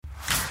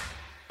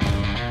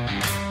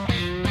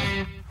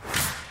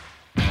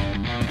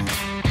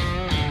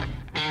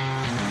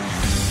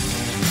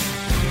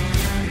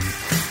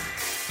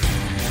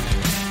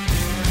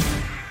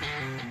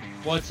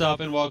What's up,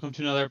 and welcome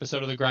to another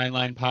episode of the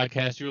Grindline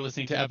Podcast. You're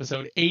listening to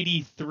episode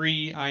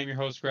 83. I'm your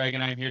host, Greg,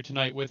 and I'm here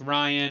tonight with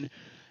Ryan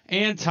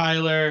and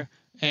Tyler.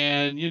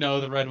 And,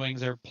 the Red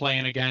Wings are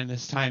playing again,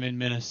 this time in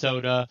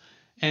Minnesota.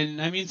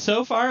 And,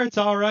 so far it's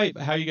all right.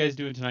 But how are you guys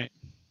doing tonight?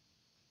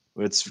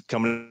 It's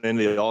coming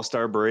into the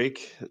All-Star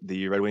break.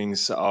 The Red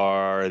Wings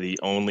are the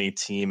only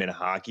team in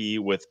hockey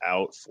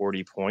without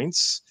 40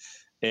 points,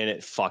 and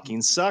it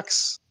fucking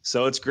sucks.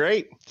 So it's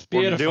great.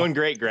 We're doing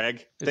great,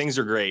 Greg. Things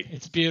are great.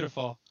 It's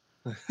beautiful.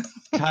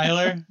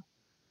 Tyler?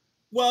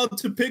 Well,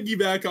 to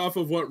piggyback off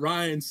of what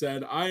Ryan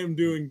said, I am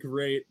doing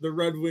great. The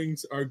Red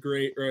Wings are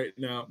great right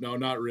now. No,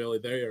 not really.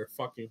 They are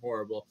fucking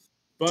horrible.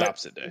 But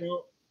opposite day.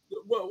 Really,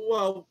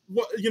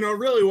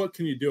 what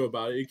can you do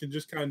about it? You can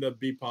just kind of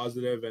be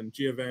positive. And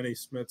Giovanni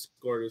Smith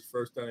scored his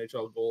first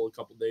NHL goal a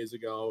couple days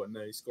ago, and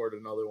then he scored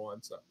another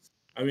one. So,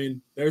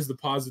 there's the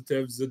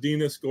positives.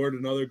 Zadina scored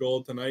another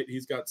goal tonight.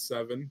 He's got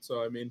 7.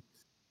 So,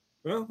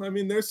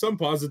 there's some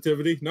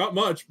positivity. Not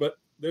much, but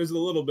there's a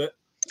little bit.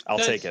 I'll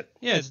take it.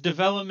 Yeah, it's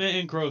development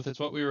and growth. It's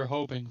what we were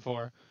hoping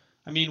for.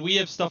 We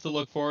have stuff to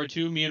look forward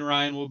to. Me and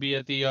Ryan will be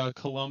at the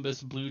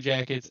Columbus Blue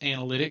Jackets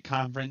Analytic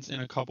Conference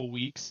in a couple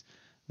weeks.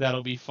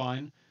 That'll be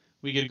fun.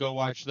 We get to go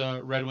watch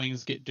the Red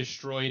Wings get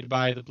destroyed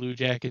by the Blue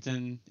Jackets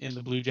in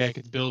the Blue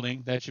Jackets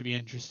building. That should be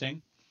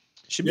interesting.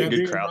 Should be a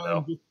good crowd,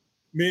 though.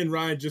 Me and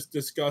Ryan just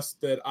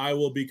discussed that I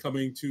will be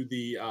coming to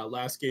the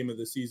last game of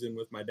the season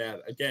with my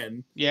dad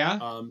again.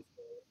 Yeah?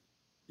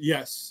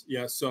 Yes.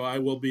 So I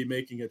will be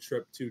making a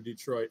trip to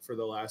Detroit for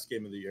the last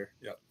game of the year.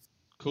 Yep.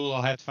 Cool.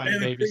 I'll have to find a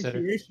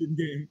babysitter.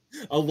 Game.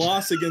 A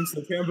loss against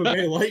the Tampa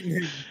Bay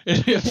Lightning.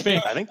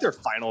 I think their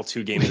final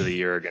 2 games of the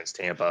year against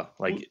Tampa.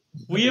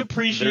 We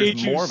appreciate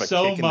you more of a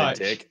so kick much.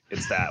 In the dick.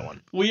 It's that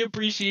one. We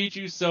appreciate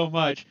you so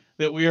much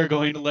that we are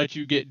going to let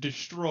you get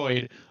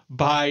destroyed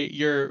by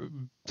your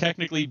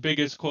technically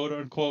biggest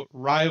quote-unquote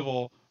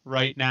rival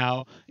right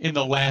now in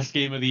the last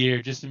game of the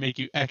year, just to make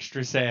you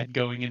extra sad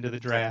going into the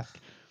draft.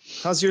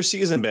 How's your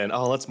season been?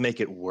 Oh, let's make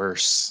it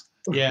worse.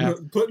 Yeah.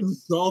 Putting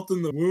salt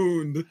in the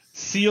wound.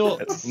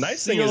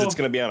 Nice thing is it's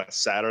going to be on a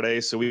Saturday,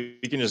 so we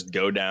can just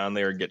go down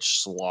there and get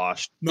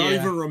sloshed. Not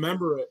even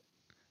remember it.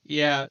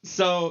 Yeah.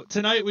 So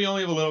tonight we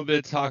only have a little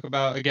bit to talk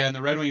about. Again,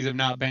 the Red Wings have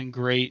not been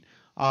great,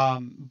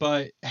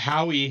 but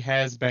Howie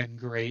has been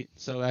great.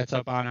 So that's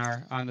up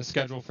on the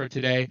schedule for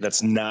today.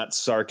 That's not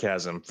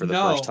sarcasm for the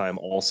first time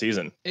all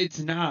season. It's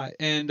not.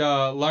 And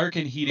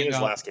Larkin heating up.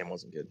 His last game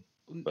wasn't good.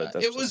 But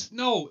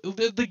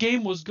the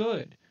game was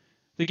good.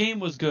 The game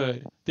was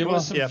good. There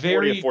was some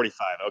 40 and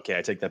 45. Okay,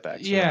 I take that back.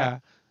 Yeah.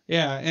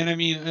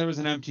 And there was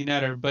an empty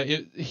netter, but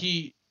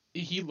he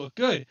looked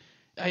good.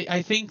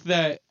 I think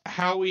that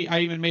Howie,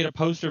 I even made a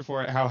poster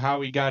for it, how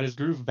Howie got his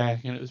groove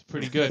back, and it was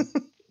pretty good.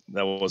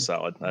 That was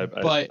solid. I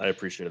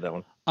appreciated that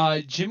one.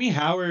 Jimmy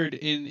Howard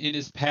in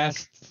his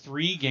past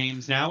 3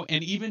 games now,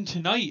 and even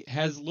tonight,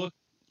 has looked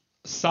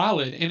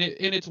solid. And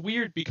it's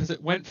weird because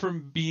it went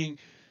from being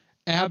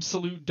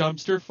absolute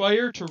dumpster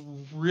fire to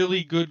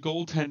really good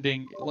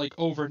goaltending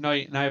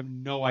overnight, and I have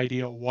no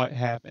idea what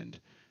happened.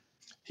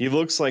 He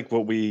looks like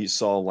what we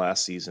saw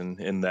last season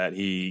in that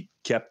he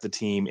kept the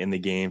team in the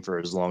game for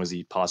as long as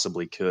he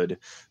possibly could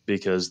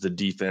because the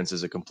defense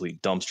is a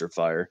complete dumpster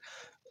fire.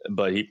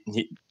 But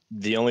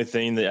the only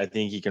thing that I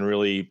think he can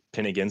really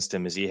pin against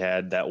him is he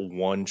had that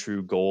one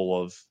true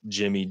goal of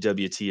Jimmy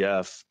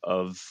WTF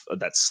of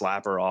that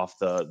slapper off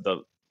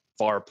the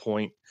far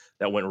point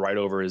that went right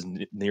over his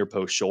near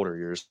post shoulder.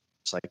 You're just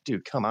like,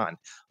 dude, come on.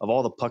 Of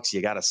all the pucks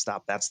you got to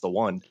stop, that's the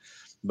one.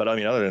 But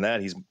other than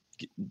that, he's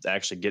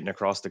actually getting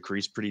across the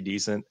crease pretty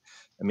decent.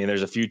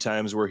 There's a few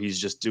times where he's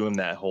just doing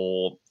that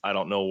whole I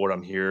don't know what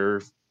I'm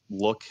here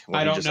look.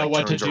 I don't know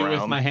what to do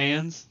with my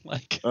hands.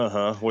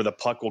 Where the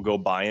puck will go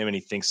by him and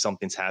he thinks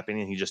something's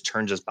happening and he just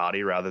turns his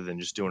body rather than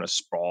just doing a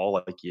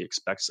sprawl like he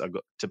expects a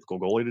typical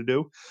goalie to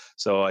do.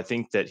 So I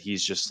think that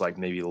he's just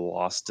maybe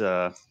lost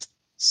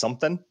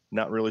something,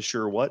 not really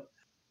sure what.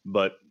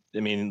 But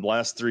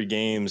last 3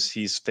 games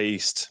he's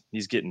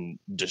getting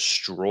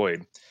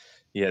destroyed.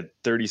 He had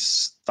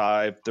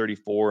 35,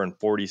 34, and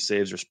 40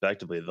 saves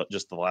respectively,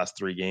 just the last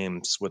 3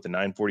 games with a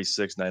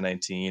 946,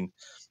 919.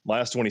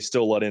 Last one, he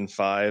still let in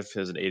 5,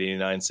 has an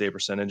 889 save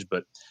percentage.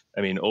 But,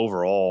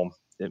 overall,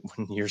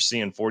 when you're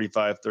seeing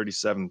 45,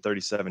 37,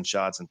 37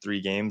 shots in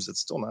 3 games, it's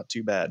still not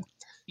too bad.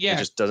 Yeah. It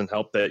just doesn't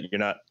help that you're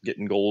not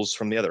getting goals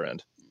from the other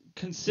end.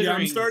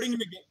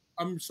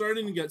 I'm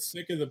starting to get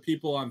sick of the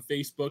people on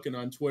Facebook and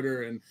on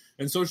Twitter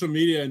and social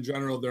media in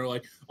general. They're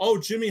like, oh,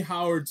 Jimmy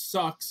Howard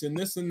sucks and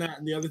this and that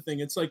and the other thing.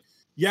 It's like,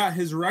 yeah,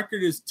 his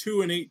record is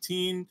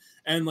 2-18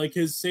 and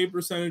his save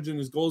percentage and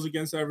his goals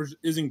against average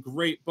isn't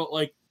great. But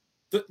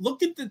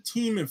look at the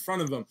team in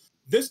front of him.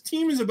 This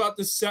team is about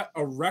to set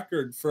a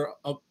record for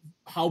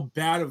how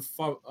bad of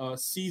a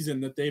season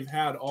that they've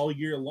had all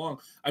year long.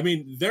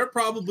 They're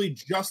probably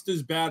just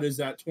as bad as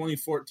that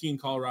 2014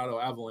 Colorado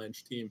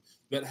Avalanche team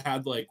that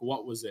had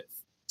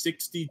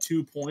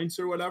 62 points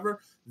or whatever.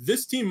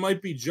 This team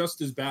might be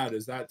just as bad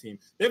as that team.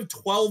 They have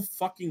 12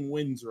 fucking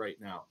wins right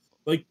now.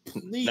 Like,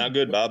 please. Not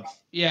good, Bob.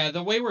 Yeah,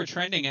 the way we're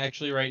trending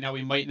actually right now,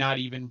 we might not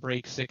even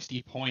break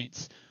 60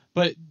 points.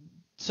 But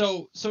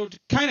so to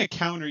kind of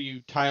counter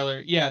you,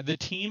 Tyler, yeah, the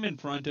team in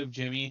front of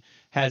Jimmy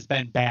has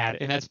been bad,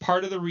 and that's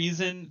part of the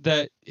reason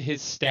that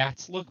his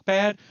stats look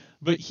bad.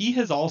 But he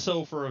has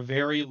also, for a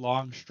very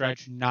long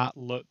stretch, not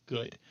looked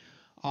good.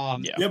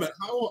 Yeah, but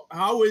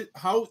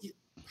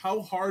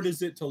how hard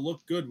is it to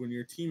look good when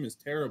your team is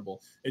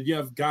terrible and you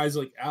have guys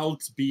like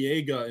Alex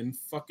Biega and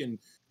fucking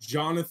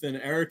Jonathan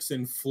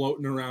Erickson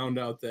floating around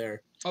out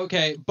there?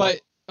 Okay,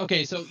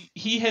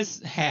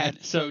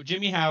 so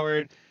Jimmy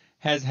Howard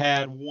has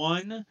had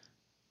 1,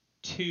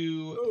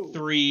 2,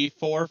 3,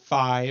 4,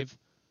 5,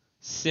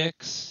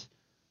 6,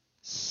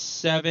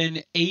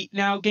 7, 8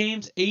 now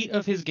games. 8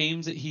 of his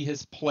games that he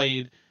has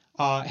played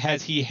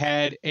has he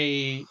had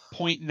a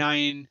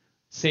 .9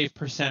 save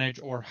percentage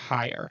or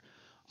higher.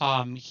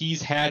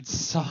 He's had a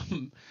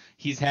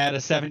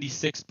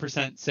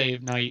 76%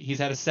 save night. He's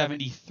had a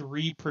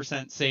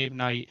 73% save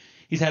night.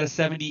 He's had a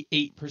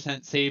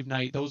 78% save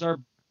night. Those are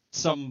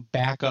some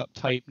backup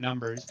type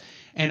numbers.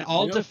 And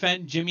I'll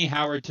defend Jimmy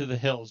Howard to the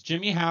hills.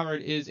 Jimmy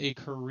Howard is a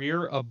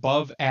career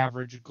above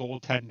average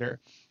goaltender.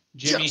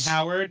 Jimmy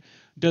Howard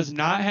does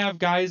not have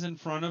guys in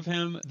front of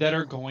him that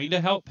are going to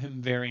help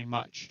him very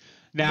much.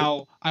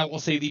 Now, I will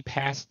say the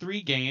past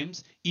 3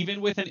 games,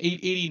 even with an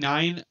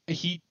 889,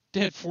 he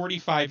had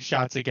 45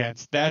 shots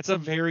against. That's a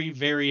very,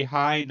 very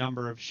high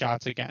number of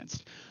shots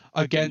against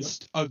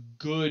a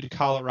good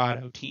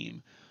Colorado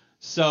team.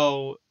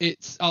 So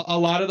it's a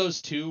lot of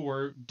those too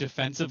were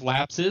defensive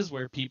lapses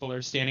where people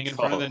are standing in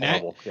front of the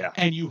net,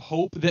 and you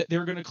hope that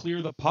they're going to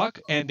clear the puck,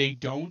 and they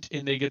don't,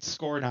 and they get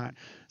scored on.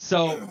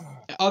 So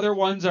other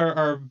ones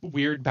are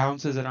weird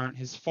bounces that aren't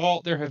his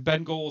fault. There have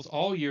been goals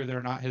all year that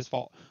are not his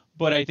fault.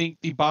 But I think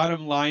the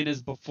bottom line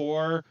is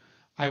before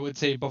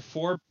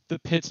the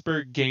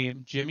Pittsburgh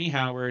game, Jimmy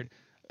Howard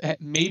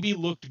maybe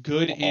looked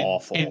good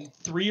in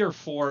 3 or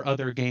 4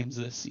 other games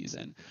this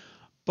season.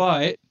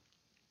 But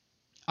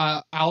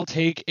I'll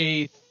take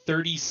a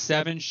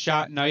 37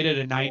 shot night at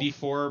a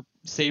 94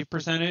 save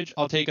percentage.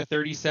 I'll take a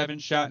 37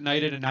 shot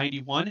night at a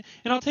 91,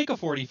 and I'll take a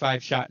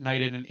 45 shot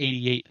night at an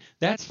 88.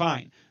 That's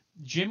fine.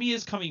 Jimmy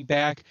is coming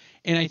back,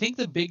 and I think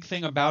the big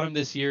thing about him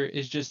this year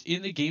is just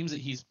in the games that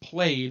he's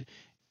played,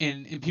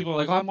 and people are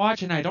like, oh, I'm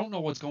watching, I don't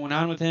know what's going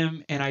on with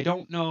him, and I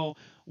don't know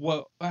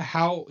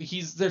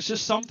there's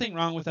just something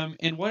wrong with him,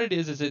 and what it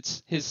is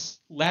it's his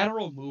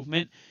lateral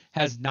movement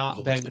has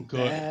not been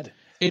good. Bad.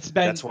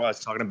 That's what I was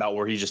talking about,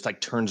 where he just like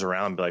turns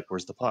around and be like,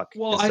 where's the puck?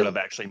 Instead of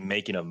actually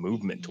making a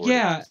movement toward it.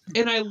 Yeah,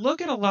 and I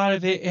look at a lot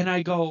of it and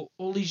I go,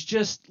 well, he's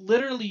just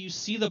literally, you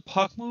see the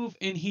puck move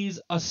and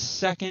he's a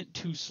second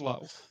too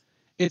slow.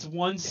 It's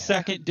 1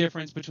 second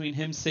difference between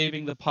him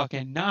saving the puck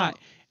and not.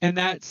 And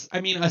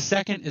a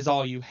second is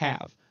all you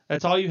have.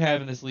 That's all you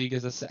have in this league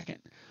is a second.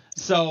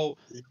 So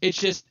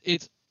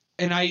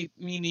and I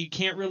mean, you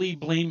can't really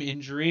blame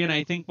injury. And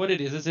I think what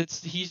it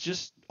is he's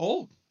just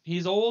old.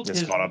 He's old.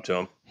 It's caught up to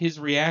him. His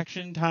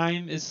reaction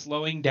time is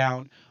slowing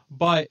down.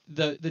 But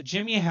the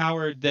Jimmy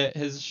Howard that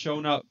has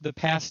shown up the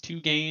past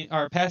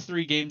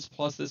 3 games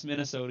plus this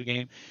Minnesota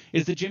game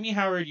is the Jimmy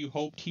Howard you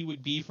hoped he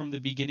would be from the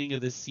beginning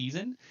of the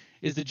season.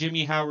 Is the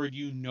Jimmy Howard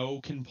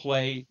can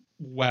play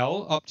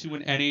well up to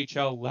an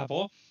NHL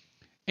level.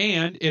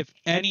 And if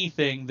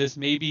anything, this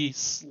may be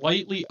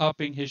slightly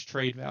upping his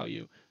trade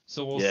value.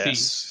 So we'll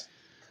see.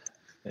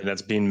 And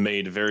that's being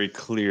made very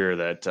clear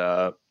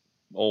that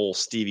old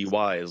Stevie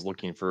Y is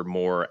looking for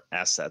more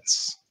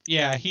assets.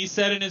 Yeah, he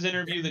said in his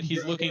interview that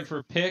he's looking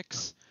for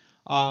picks.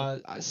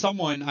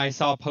 Someone I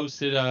saw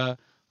posted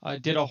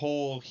did a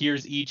whole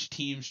here's each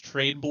team's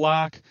trade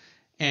block,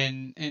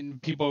 and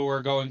people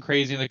were going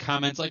crazy in the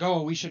comments like,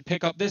 oh, we should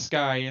pick up this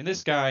guy,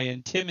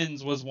 and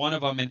Timmins was one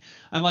of them. And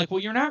I'm like, well,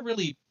 you're not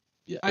really.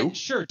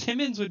 Sure,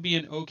 Timmins would be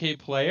an okay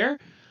player.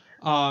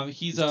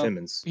 He's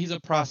a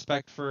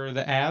prospect for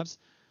the Avs.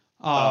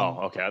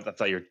 Okay.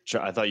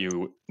 I thought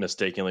you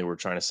mistakenly were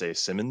trying to say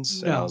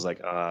Simmons, and I was like,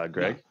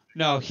 Greg.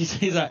 No,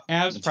 he's an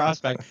Avs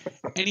prospect,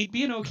 and he'd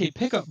be an okay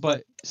pickup.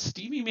 But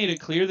Stevie made it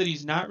clear that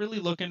he's not really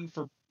looking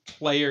for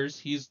players;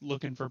 he's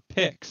looking for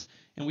picks.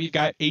 And we've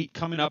got 8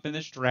 coming up in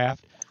this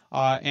draft,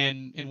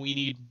 and we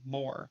need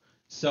more.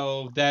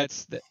 So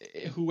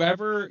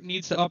whoever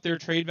needs to up their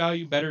trade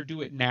value better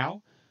do it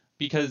now,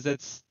 because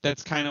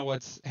that's kind of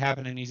what's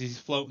happening. He's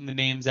floating the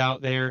names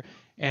out there.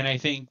 And I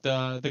think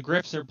the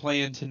Griffs are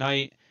playing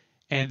tonight,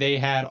 and they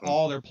had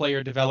all their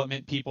player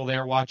development people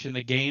there watching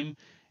the game.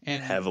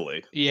 And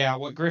heavily. Yeah,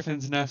 what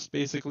Griffin's Nest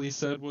basically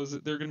said was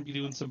that they're going to be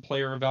doing some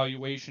player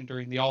evaluation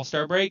during the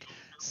All-Star break,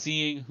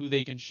 seeing who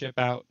they can ship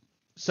out.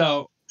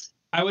 So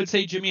I would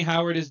say Jimmy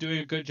Howard is doing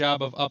a good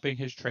job of upping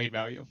his trade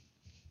value.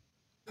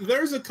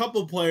 There's a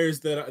couple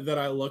players that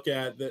I look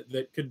at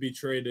that could be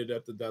traded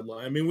at the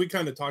deadline. I mean, we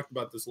kind of talked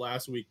about this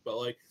last week, but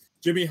like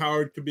Jimmy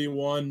Howard could be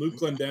one. Luke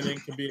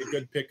Glendening could be a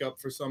good pickup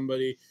for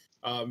somebody.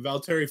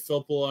 Valtteri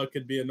Filppula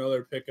could be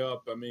another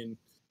pickup. I mean,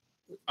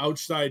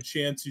 outside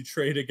chance you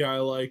trade a guy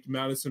like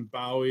Madison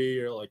Bowie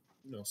or like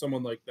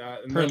someone like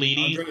that. And Perlini.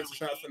 then Andreas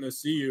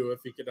Athanasiou, if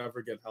he could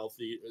ever get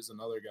healthy, is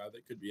another guy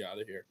that could be out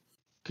of here.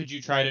 Could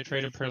you try to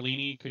trade a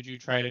Perlini? Could you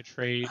try to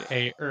trade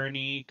a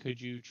Ernie? Could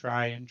you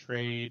try and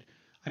trade?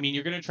 I mean,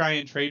 you're going to try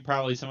and trade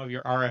probably some of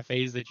your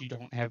RFAs that you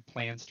don't have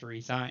plans to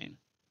resign.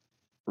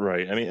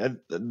 Right. I mean,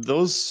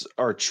 those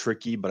are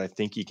tricky, but I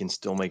think you can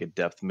still make a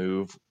depth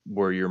move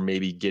where you're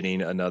maybe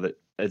getting another.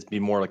 It'd be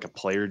more like a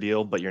player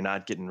deal, but you're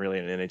not getting really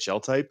an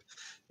NHL type.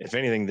 If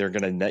anything, they're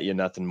going to net you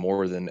nothing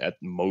more than at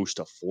most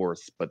a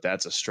fourth, but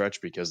that's a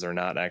stretch because they're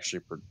not actually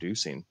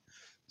producing.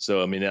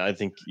 So, I mean, I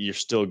think you're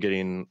still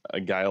getting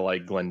a guy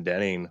like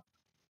Glendening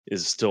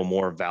is still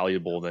more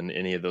valuable than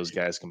any of those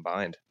guys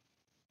combined.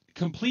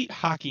 Complete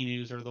Hockey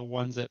News are the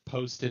ones that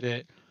posted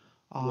it.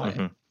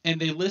 Mhm. And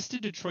they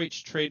listed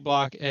Detroit's trade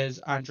block as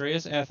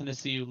Andreas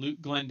Athanasiou, Luke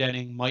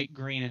Glendening, Mike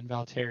Green, and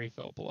Valtteri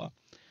Filppula.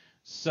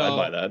 So I'd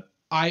buy that.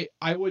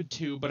 I would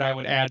too, but I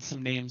would add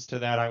some names to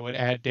that. I would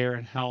add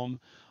Darren Helm.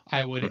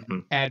 I would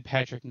Mhm. add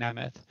Patrick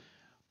Nemeth.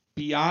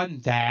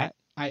 Beyond that,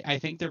 I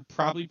think they're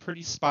probably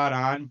pretty spot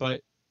on,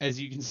 but as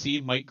you can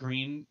see, Mike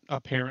Green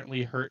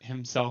apparently hurt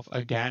himself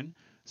again,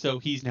 so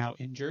he's now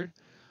injured.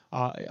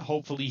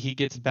 Hopefully he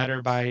gets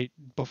better by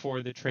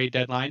before the trade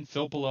deadline.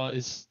 Filppula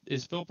is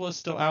Filppula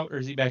still out or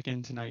is he back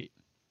in tonight?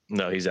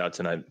 No, he's out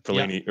tonight.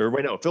 Fellaini, or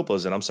wait, no,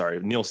 Filppula's in. I'm sorry,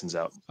 Nielsen's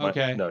out.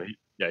 Okay. No,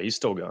 he's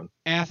still gone.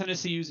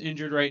 Athanasiou's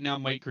injured right now.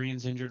 Mike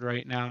Green's injured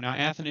right now. Now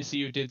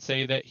Athanasiou did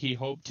say that he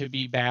hoped to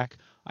be back.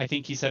 I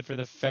think he said for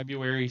the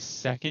February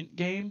 2nd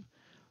game.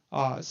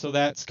 So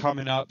that's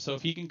coming up. So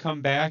if he can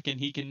come back and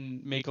he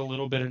can make a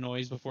little bit of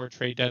noise before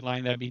trade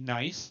deadline, that'd be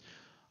nice.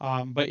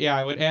 But yeah,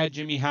 I would add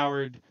Jimmy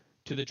Howard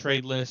to the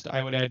trade list.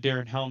 I would add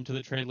Darren Helm to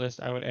the trade list.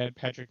 I would add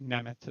Patrick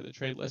Nemeth to the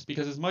trade list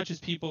because as much as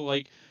people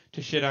like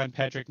to shit on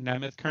Patrick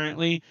Nemeth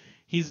currently,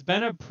 he's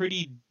been a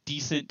pretty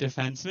decent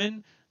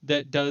defenseman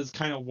that does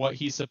kind of what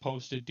he's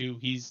supposed to do.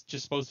 He's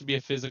just supposed to be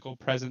a physical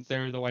presence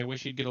there, though I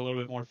wish he'd get a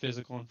little bit more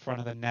physical in front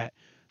of the net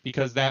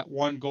because that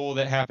one goal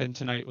that happened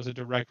tonight was a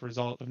direct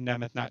result of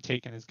Nemeth not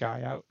taking his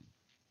guy out.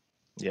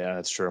 Yeah,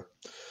 that's true.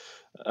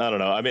 I don't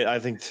know. I mean, I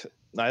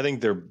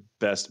think their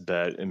best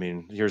bet. I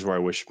mean, here's where I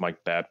wish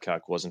Mike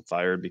Babcock wasn't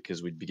fired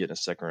because we'd be getting a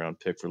second round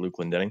pick for Luke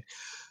Glendening.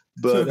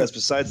 But that's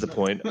besides the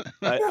point.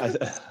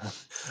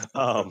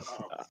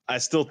 I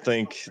still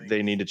think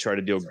they need to try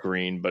to deal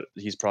Green, but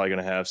he's probably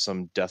going to have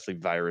some deathly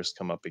virus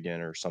come up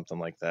again or something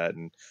like that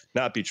and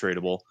not be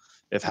tradable.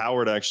 If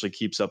Howard actually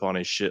keeps up on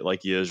his shit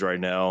like he is right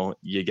now,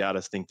 you got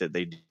to think that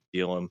they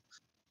deal him.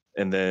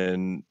 And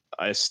then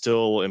I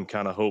still am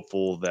kind of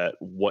hopeful that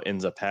what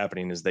ends up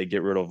happening is they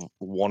get rid of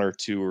one or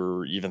two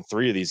or even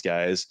three of these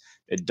guys.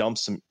 It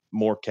dumps some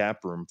more cap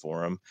room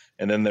for them.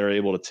 And then they're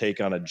able to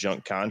take on a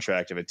junk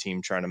contract of a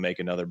team trying to make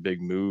another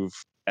big move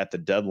at the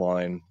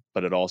deadline,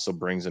 but it also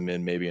brings them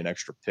in maybe an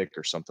extra pick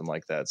or something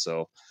like that.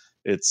 So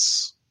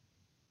there's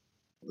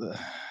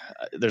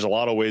a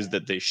lot of ways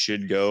that they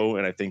should go.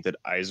 And I think that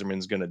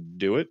Yzerman's going to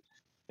do it.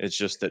 It's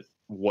just that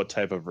what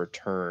type of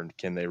return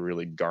can they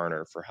really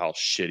garner for how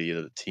shitty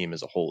the team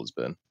as a whole has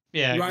been?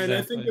 Yeah, Ryan,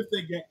 exactly. I think if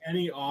they get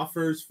any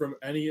offers from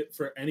any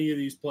of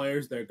these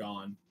players, they're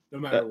gone, no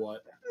matter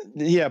what.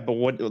 Yeah, but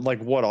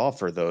what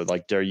offer though?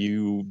 Like, are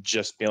you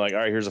just being like, all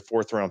right, here's a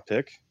 4th round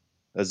pick?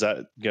 Is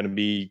that going to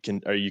be?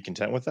 Are you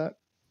content with that?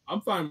 I'm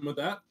fine with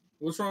that.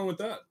 What's wrong with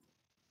that?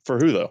 For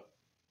who though?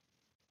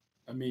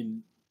 I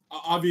mean,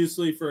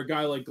 obviously, for a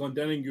guy like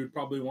Glendening, you'd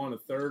probably want a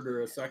 3rd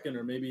or a 2nd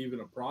or maybe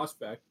even a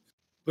prospect.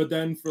 But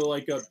then for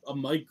like a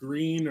Mike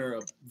Green or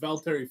a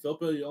Valtteri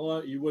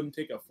Filppula, you wouldn't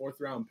take a 4th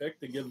round pick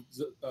to give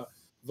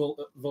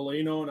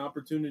Veleno an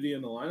opportunity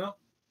in the lineup?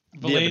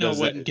 Veleno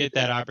wouldn't get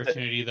that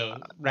opportunity, though.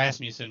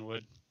 Rasmussen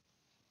would.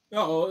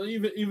 Oh,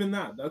 even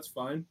that. That's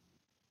fine.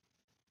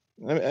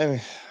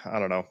 I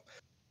don't know.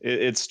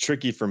 It's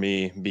tricky for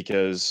me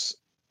because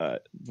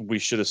they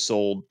should have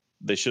sold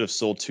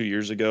 2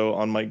 years ago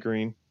on Mike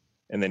Green,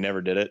 and they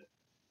never did it.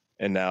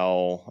 And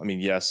now, I mean,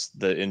 yes,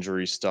 the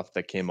injury stuff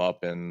that came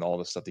up and all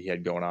the stuff that he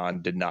had going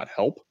on did not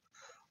help,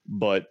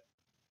 but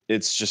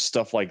it's just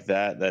stuff like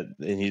that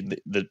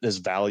his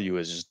value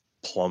is just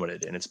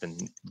plummeted, and it's been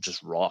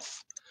just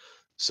rough.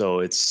 So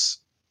it's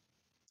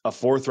a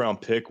 4th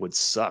round pick would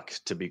suck,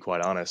 to be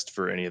quite honest,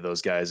 for any of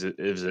those guys.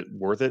 Is it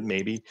worth it?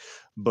 Maybe,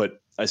 but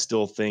I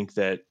still think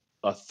that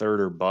a 3rd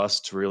or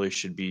bust really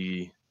should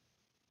be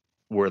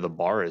where the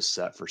bar is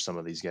set for some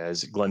of these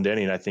guys.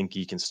 Glendening, I think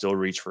he can still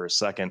reach for a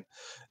 2nd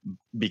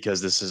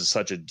because this is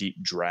such a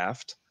deep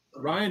draft.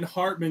 Ryan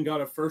Hartman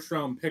got a 1st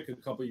round pick a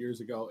couple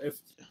years ago.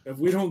 If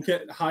we don't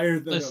get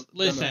higher than a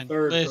 3rd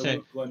for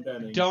Luke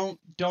Glendening,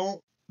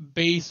 don't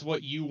base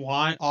what you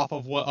want off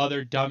of what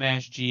other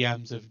dumbass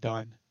GMs have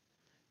done.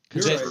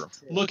 Because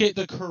look at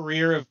the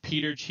career of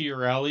Peter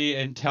Chiarelli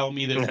and tell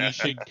me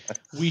that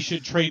we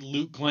should trade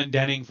Luke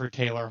Glendening for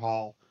Taylor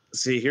Hall.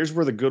 See, here's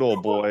where the good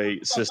old boy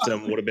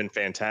system would have been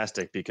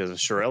fantastic, because if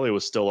Chiarelli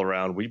was still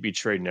around, we'd be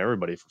trading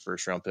everybody for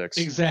 1st round picks.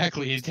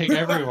 Exactly. You'd take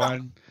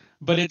everyone.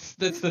 But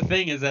that's the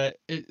thing is that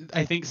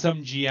I think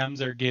some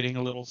GMs are getting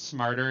a little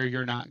smarter.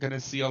 You're not going to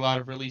see a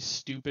lot of really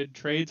stupid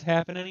trades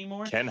happen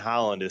anymore. Ken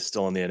Holland is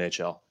still in the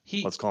NHL.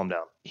 Let's calm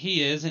down.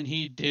 He is, and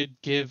he did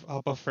give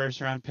up a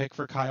first-round pick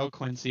for Kyle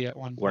Quincy at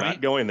one point. We're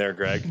not going there,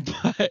 Greg.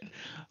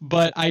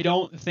 but I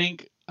don't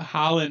think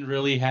Holland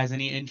really has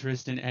any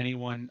interest in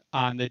anyone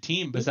on the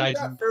team besides.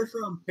 Did that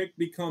first-round pick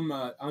become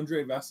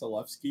Andrei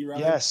Vasilevsky? Right?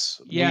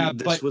 Yes. Yeah,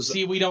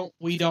 we don't.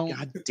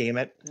 God damn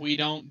it! We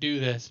don't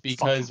do this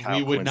because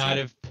we would not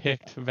have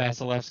picked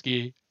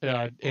Vasilevsky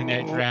in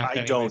that draft.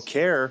 I don't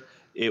care.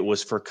 It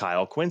was for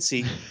Kyle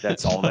Quincy.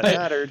 That's all that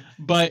mattered.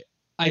 But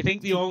I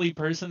think the only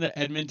person that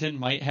Edmonton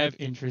might have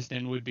interest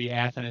in would be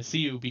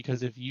Athanasiou,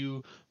 because if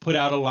you put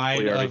out a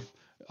line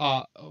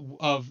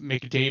of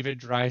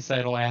McDavid,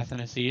 Draisaitl,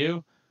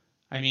 Athanasiou,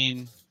 I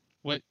mean,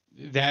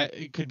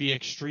 it could be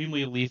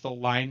extremely lethal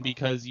line,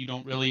 because you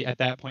don't really at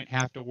that point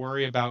have to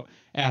worry about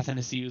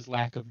Athanasiou's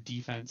lack of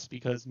defense,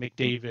 because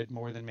McDavid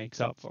more than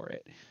makes up for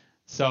it.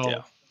 So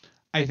yeah.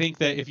 I think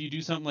that if you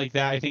do something like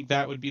that, I think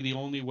that would be the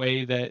only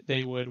way that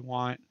they would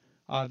want.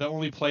 The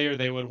only player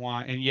they would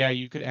want, and yeah,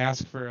 you could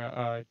ask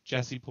for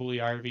Jesse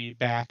Puljujarvi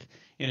back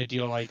in a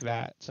deal like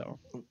that. So,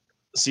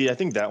 see, I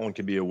think that one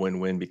could be a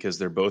win-win because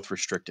they're both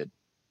restricted,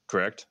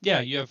 correct? Yeah,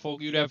 you'd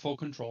have full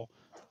control.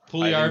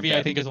 Puljujarvi,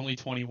 I think, is only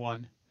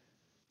 21.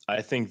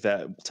 I think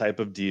that type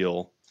of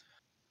deal,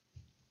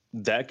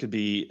 that could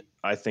be,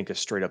 I think, a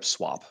straight-up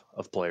swap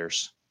of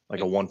players,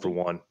 like a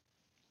one-for-one.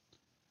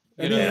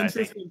 Any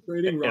interest in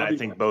trading Robbie? And I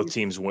think both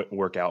teams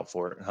work out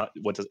for it. Huh?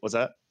 What's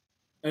that?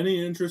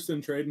 Any interest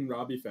in trading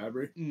Robbie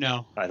Fabry?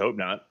 No. I hope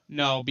not.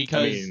 No,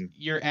 because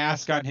your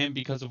ask on him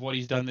because of what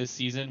he's done this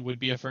season would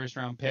be a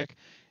first-round pick,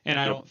 and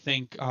I don't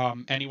think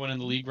anyone in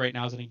the league right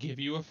now is going to give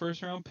you a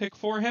first-round pick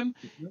for him.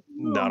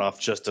 Not off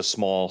just a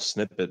small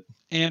snippet.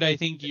 And I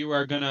think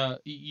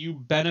you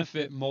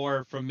benefit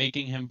more from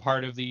making him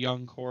part of the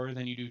young core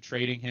than you do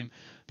trading him,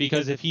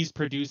 because if he's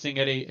producing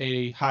at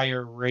a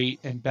higher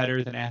rate and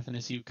better than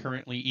Athanasiou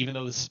currently, even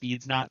though the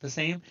speed's not the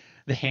same,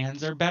 the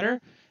hands are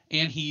better.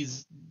 And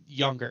he's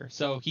younger,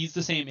 so he's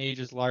the same age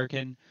as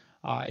Larkin.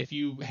 If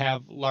you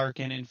have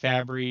Larkin and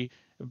Fabry,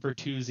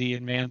 Bertuzzi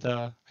and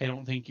Mantha, I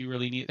don't think you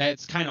really need.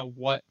 That's kind of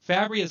what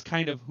Fabry is,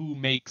 kind of who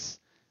makes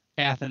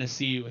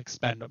Athanasiou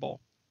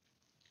expendable.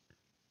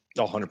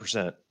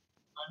 100%. I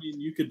mean,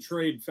 you could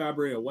trade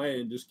Fabry away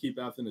and just keep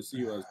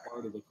Athanasiou as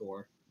part of the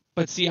core.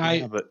 But see,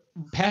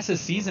 past this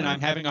season,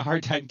 I'm having a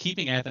hard time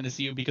keeping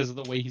Athanasiou because of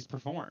the way he's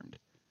performed.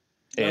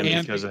 And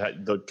because of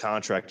the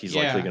contract he's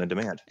likely going to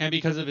demand. And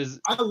because of his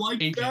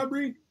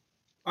Fabry.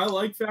 I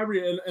like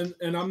Fabry,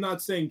 and I'm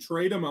not saying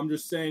trade him. I'm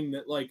just saying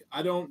that, like,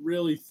 I don't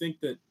really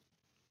think that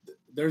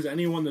there's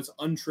anyone that's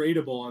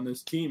untradeable on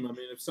this team. I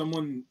mean, if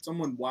someone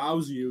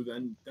wows you,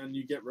 then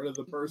you get rid of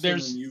the person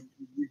and you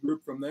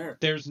regroup from there.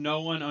 There's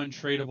no one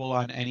untradeable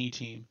on any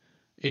team.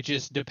 It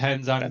just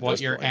depends on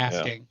what you're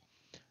asking.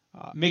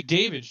 Yeah.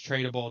 McDavid's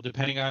tradable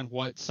depending on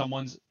what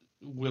someone's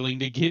willing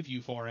to give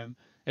you for him.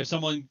 If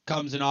someone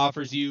comes and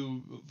offers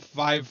you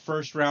 5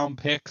 first-round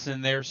picks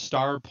and their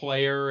star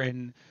player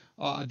and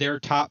their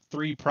top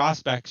 3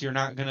 prospects, you're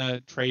not going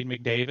to trade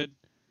McDavid.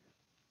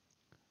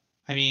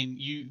 I mean,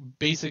 you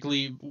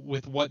basically,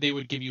 with what they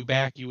would give you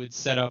back, you would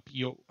set up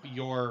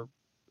your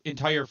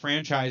entire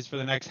franchise for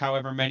the next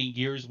however many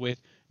years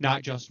with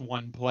not just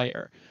one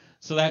player.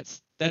 So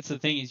that's the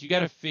thing, is you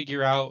got to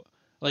figure out,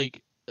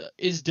 like,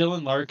 is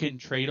Dylan Larkin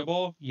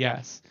tradable?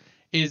 Yes.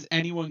 Is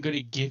anyone going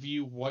to give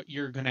you what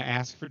you're going to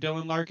ask for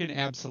Dylan Larkin?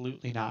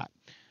 Absolutely not.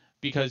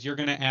 Because you're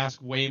going to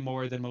ask way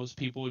more than most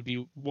people would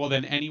be,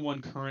 than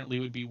anyone currently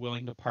would be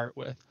willing to part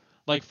with.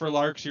 Like for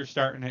Larks, you're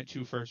starting at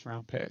 2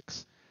 first-round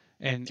picks,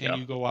 and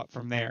you go up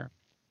from there.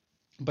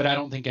 But I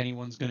don't think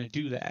anyone's going to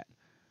do that.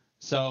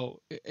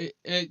 So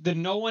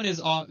no one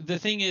is off. The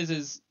thing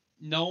is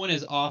no one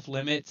is off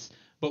limits,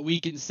 but we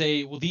can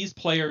say, well, these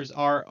players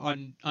are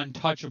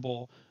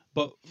untouchable.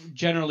 But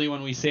generally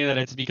when we say that,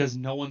 it's because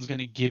no one's going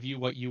to give you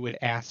what you would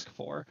ask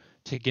for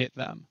to get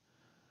them.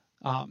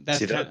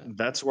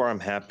 That's where I'm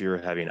happier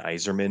having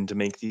Yzerman to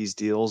make these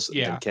deals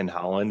than Ken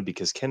Holland,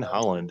 because Ken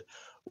Holland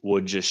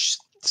would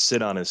just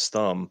sit on his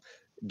thumb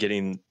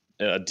getting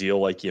a deal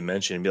like you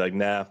mentioned and be like,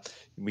 nah,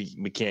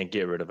 we can't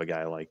get rid of a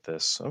guy like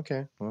this.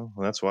 Okay, well,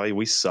 that's why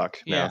we suck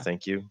now.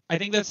 Thank you. I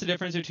think that's the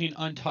difference between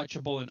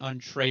untouchable and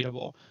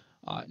untradeable.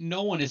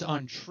 No one is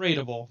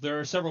untradeable. There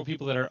are several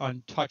people that are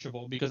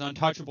untouchable, because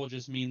untouchable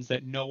just means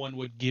that no one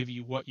would give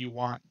you what you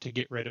want to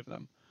get rid of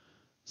them.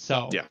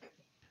 So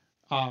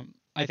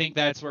I think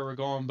that's where we're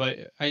going.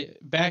 But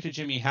back to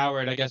Jimmy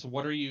Howard, I guess,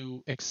 what are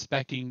you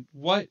expecting?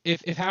 What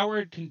if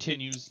Howard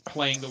continues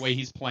playing the way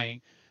he's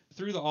playing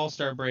through the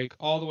All-Star break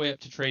all the way up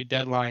to trade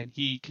deadline?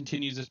 He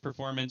continues his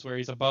performance where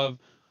he's above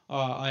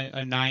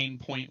a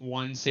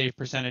 9.1 save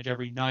percentage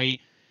every night.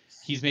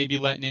 He's maybe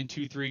letting in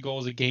 2-3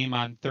 goals a game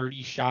on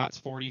 30 shots,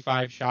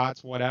 45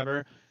 shots,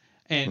 whatever,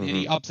 and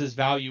he ups his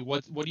value.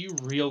 What do you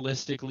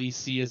realistically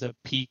see as a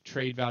peak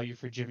trade value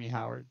for Jimmy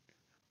Howard?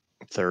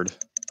 Third.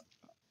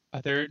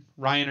 A third?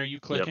 Ryan, are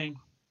you clicking?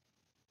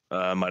 Yep.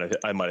 I might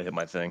have hit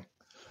my thing.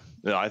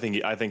 No, I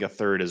think a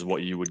third is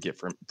what you would get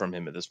from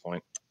him at this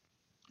point.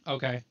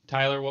 Okay,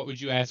 Tyler, what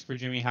would you ask for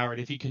Jimmy Howard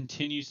if he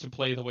continues to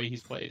play the way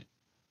he's played?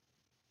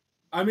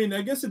 I mean,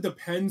 I guess it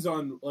depends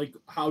on like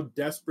how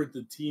desperate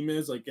the team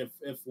is. Like if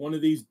one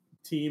of these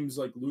teams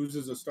like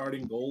loses a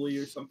starting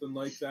goalie or something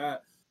like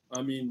that,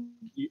 I mean,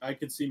 I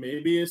could see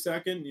maybe a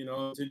second.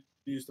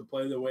 Continues to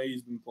play the way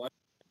he's been playing.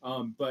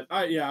 But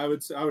I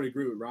would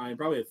agree with Ryan.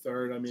 Probably a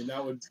third. I mean,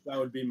 that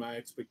would be my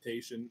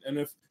expectation.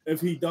 And if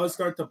he does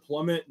start to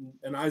plummet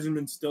and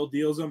Eiserman still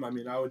deals him, I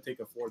mean, I would take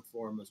a fourth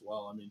for him as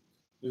well.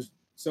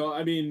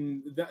 I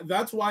mean,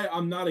 that's why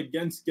I'm not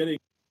against getting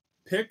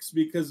picks,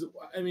 because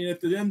I mean,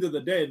 at the end of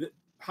the day,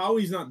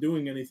 Howie's not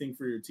doing anything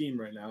for your team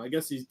right now. I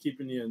guess he's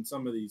keeping you in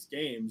some of these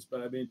games,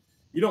 but I mean,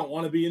 you don't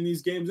want to be in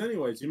these games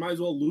anyways. You might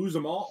as well lose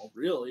them all,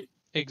 really.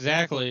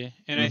 Exactly.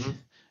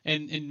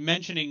 And in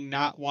mentioning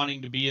not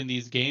wanting to be in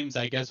these games,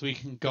 I guess we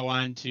can go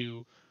on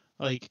to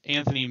like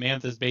Anthony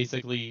Mantha's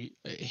basically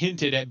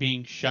hinted at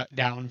being shut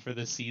down for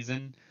the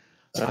season.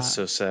 That's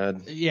so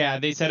sad. Yeah,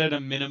 they said at a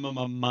minimum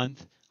a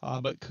month,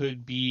 but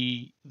could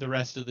be the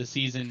rest of the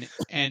season.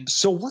 And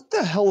so, what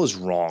the hell is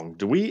wrong?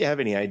 Do we have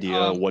any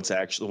idea what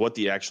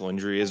the actual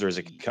injury is, or is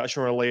it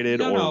concussion related,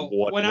 no.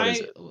 What is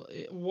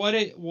it? What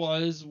it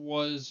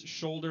was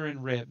shoulder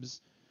and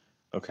ribs.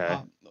 Okay.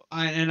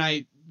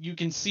 You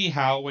can see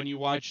how when you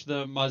watch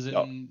the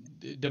Muzzin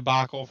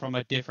debacle from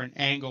a different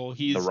angle,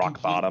 he's the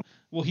rock bottom.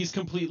 Well, he's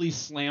completely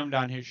slammed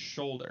on his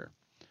shoulder.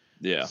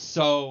 Yeah.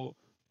 So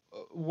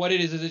what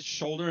it is it's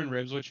shoulder and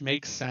ribs, which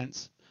makes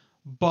sense.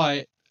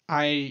 But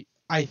I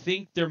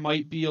think there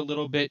might be a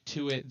little bit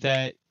to it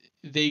that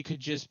they could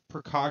just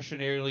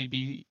precautionarily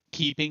be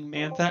keeping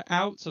Mantha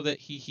out so that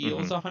he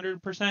heals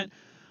 100%.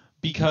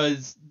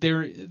 Because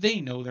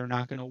they know they're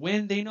not going to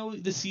win. They know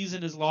the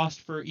season is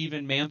lost for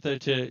even Mantha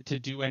to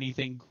do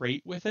anything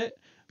great with it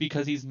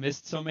because he's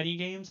missed so many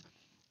games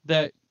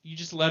that you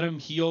just let him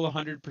heal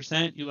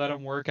 100%. You let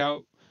him work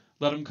out,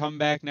 let him come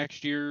back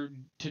next year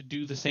to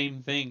do the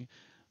same thing.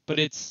 But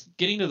it's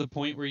getting to the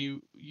point where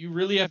you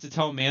really have to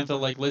tell Mantha,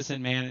 like,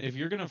 listen, man, if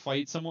you're going to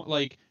fight someone,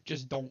 like,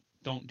 just don't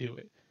do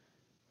it.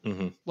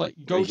 Mm-hmm. Like,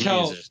 go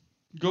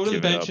to the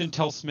bench and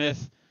tell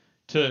Smith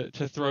to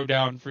throw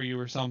down for you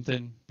or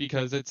something,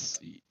 because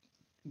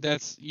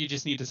you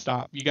just need to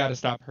stop. You got to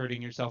stop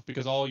hurting yourself,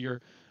 because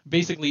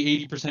basically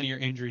 80% of your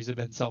injuries have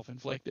been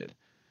self-inflicted.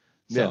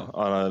 So, yeah,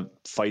 on a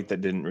fight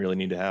that didn't really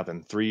need to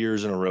happen. 3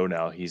 years in a row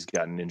now, he's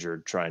gotten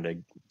injured trying to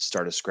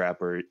start a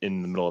scrap or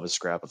in the middle of a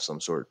scrap of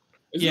some sort.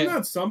 Isn't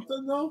that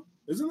something though?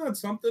 Isn't that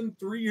something?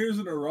 3 years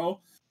in a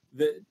row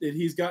that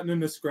he's gotten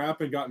in a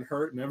scrap and gotten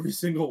hurt in every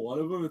single one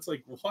of them. It's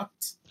like, what?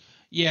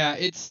 Yeah,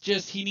 it's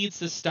just he needs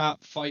to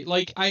stop fight.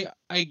 Like I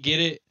get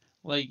it.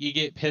 Like you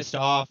get pissed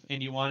off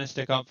and you want to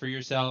stick up for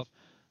yourself,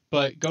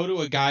 but go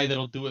to a guy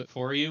that'll do it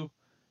for you,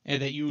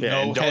 and that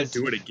and don't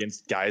do it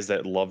against guys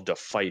that love to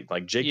fight.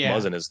 Like Jake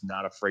Muzzin is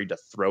not afraid to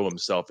throw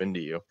himself into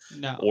you,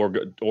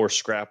 or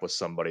scrap with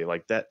somebody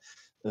like that.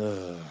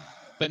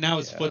 But now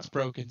his foot's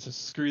broken, so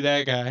screw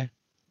that guy.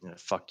 Yeah,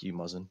 fuck you,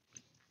 Muzzin.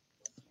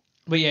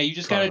 But yeah, you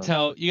just gotta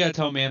tell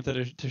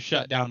Mantha to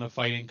shut down the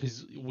fighting,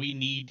 because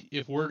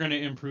if we're gonna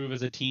improve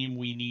as a team,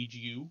 we need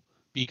you,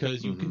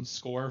 because you can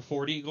score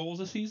 40 goals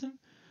a season.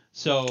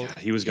 So God,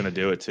 he was gonna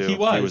do it too. He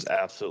was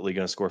absolutely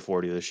gonna score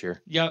 40 this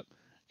year. Yep.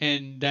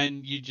 And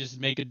then you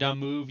just make a dumb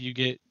move. You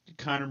get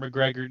Conor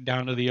McGregor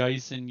down to the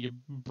ice and you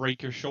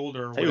break your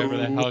shoulder or whatever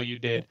the hell you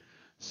did.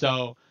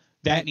 So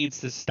that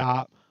needs to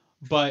stop.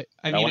 But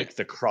I mean, like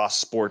the cross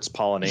sports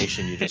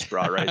pollination you just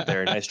brought right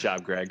there. Nice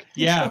job, Greg.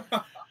 Yeah.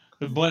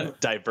 But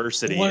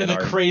diversity. One of the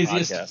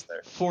craziest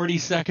 40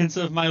 seconds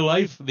of my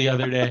life the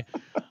other day.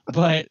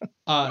 But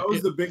that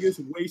was the biggest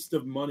waste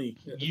of money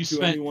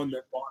anyone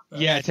that bought that.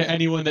 Yeah, to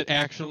anyone that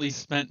actually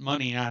spent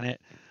money on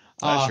it.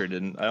 I sure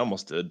didn't. I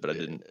almost did, but I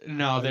didn't.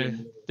 No,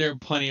 there are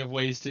plenty of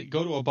ways to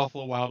go to a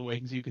Buffalo Wild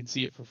Wings. You can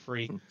see it for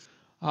free.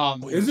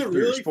 Is it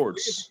really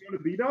sports? Free if you go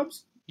to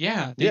B-dubs?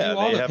 Yeah, they do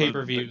all the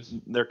pay-per-views.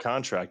 They're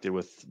contracted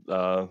with.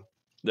 I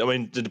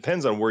mean, it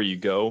depends on where you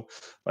go.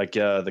 Like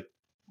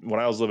when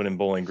I was living in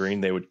Bowling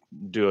Green, they would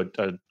do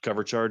a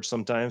cover charge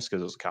sometimes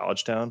because it was a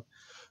college town.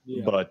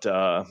 Yeah. But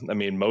I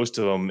mean, most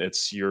of them,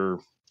 it's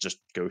just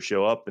go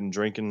show up and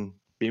drink and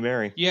be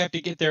merry. You have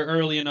to get there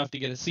early enough to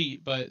get a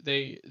seat, but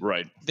they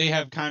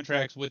have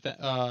contracts with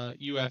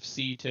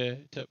UFC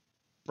to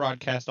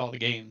broadcast all the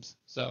games,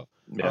 or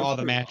all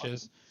the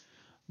matches. Awesome.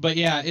 But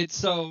yeah, it's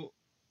so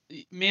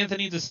Mantha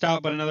needs to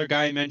stop. But another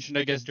guy I mentioned,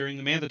 I guess, during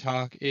the Mantha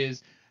talk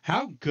is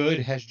how good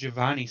has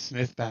Giovanni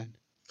Smith been?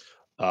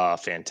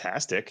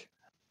 Fantastic.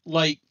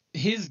 Like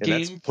his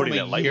game from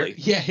a year.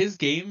 Yeah, his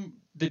game.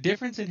 The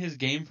difference in his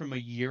game from a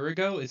year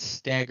ago is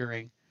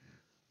staggering.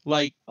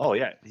 Like, oh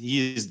yeah,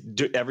 he's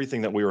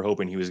everything that we were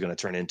hoping he was going to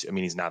turn into. I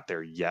mean, he's not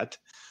there yet,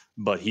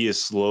 but he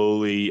is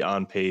slowly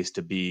on pace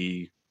to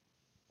be,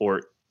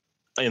 or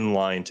in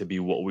line to be,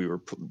 what we were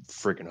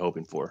freaking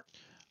hoping for.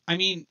 I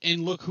mean,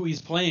 and look who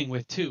he's playing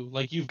with too.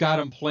 Like, you've got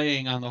him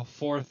playing on the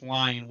fourth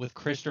line with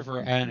Christopher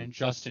N and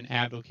Justin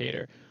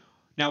Abdelkader.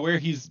 Now, where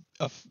he's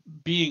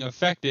being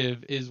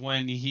effective is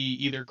when he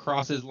either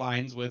crosses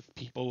lines with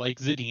people like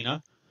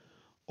Zadina,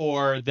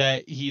 or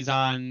that he's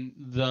on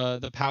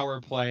the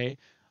power play.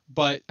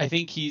 But I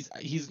think he's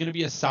going to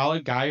be a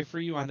solid guy for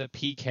you on the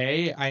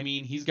PK. I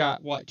mean, he's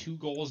got what, 2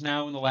 goals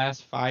now in the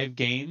last 5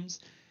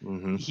 games.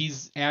 Mm-hmm.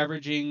 He's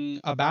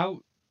averaging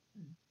about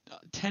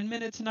 10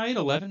 minutes a night,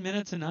 11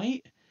 minutes a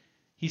night.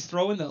 He's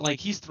throwing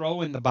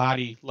the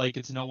body like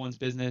it's no one's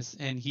business,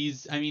 and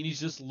he's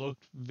just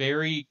looked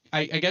very.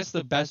 I guess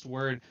the best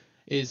word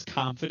is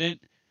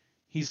confident.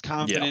 He's Yeah.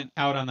 confident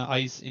out on the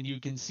ice, and you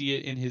can see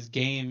it in his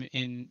game.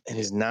 And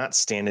he's not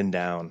standing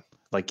down.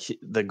 Like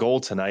the goal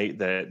tonight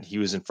that he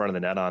was in front of the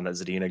net on that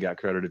Zadina got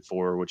credited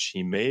for, which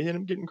he may end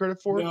up getting credit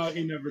for. No,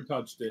 he never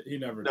touched it.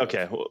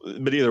 Okay, well,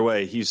 but either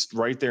way, he's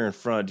right there in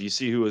front. Do you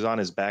see who was on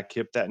his back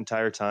hip that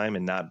entire time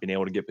and not being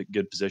able to get a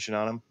good position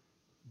on him?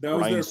 That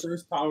was their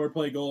first power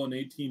play goal in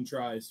 18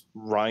 tries.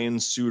 Ryan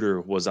Suter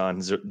was on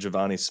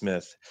Giovanni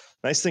Smith.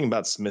 Nice thing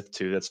about Smith,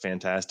 too, that's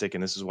fantastic,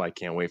 and this is why I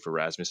can't wait for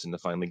Rasmussen to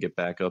finally get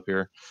back up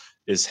here,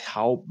 is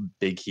how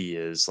big he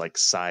is, like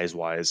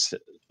size-wise.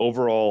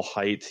 Overall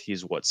height,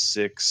 he's what,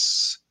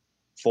 6'4",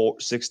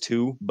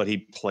 6'2", but he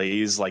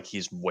plays like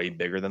he's way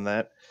bigger than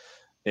that.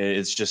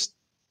 It's just,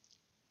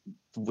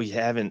 we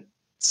haven't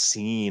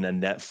seen a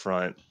net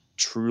front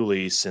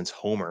truly since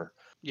Homer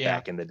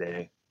back in the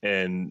day.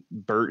 And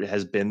Bert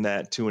has been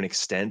that to an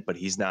extent, but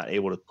he's not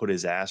able to put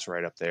his ass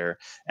right up there.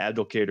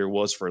 Abdelkader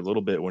was for a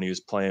little bit when he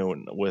was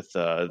playing with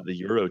the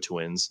Euro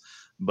Twins,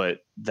 but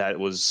that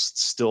was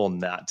still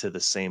not to the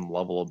same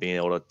level of being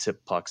able to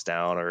tip pucks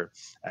down or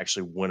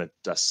actually win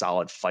a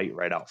solid fight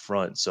right out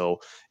front. So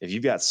if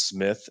you've got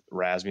Smith,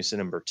 Rasmussen,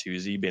 and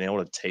Bertuzzi being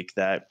able to take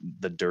the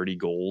dirty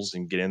goals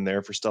and get in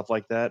there for stuff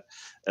like that,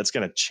 that's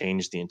going to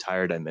change the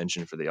entire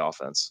dimension for the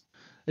offense.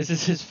 This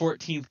is his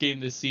 14th game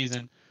this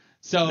season.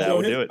 So that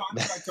would do it.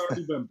 Contract's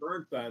already been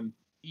burnt then.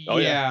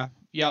 Yeah.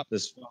 Yep.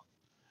 This,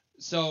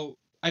 so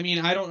I mean,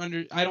 I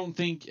don't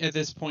think at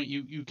this point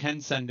you can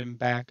send him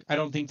back. I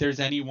don't think there's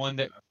anyone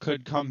that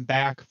could come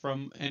back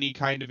from any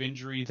kind of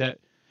injury that,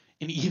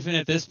 and even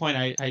at this point,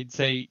 I'd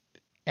say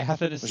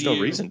Athanasiou. There's no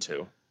reason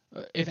to.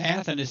 If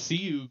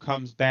Athanasiou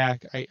comes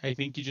back, I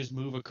think you just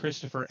move a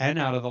Christopher N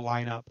out of the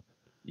lineup.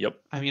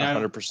 Yep. I mean,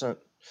 100%.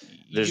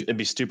 It'd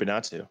be stupid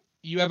not to.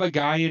 You have a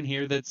guy in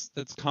here that's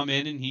come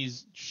in and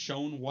he's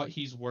shown what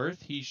he's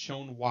worth. He's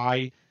shown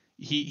why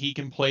he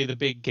can play the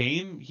big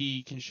game.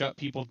 He can shut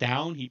people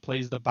down. He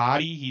plays the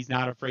body. He's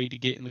not afraid to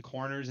get in the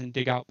corners and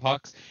dig out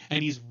pucks,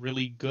 and he's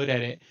really good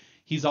at it.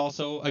 He's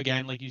also,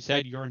 again, like you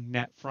said, your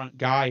net front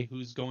guy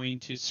who's going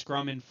to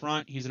scrum in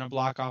front. He's going to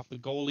block off the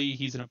goalie.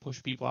 He's going to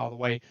push people out of the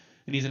way,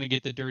 and he's going to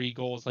get the dirty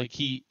goals. Like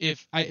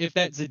if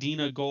that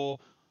Zadina goal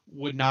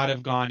would not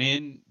have gone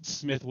in,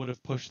 Smith would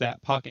have pushed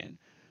that puck in.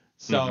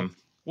 So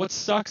what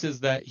sucks is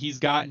that he's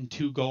gotten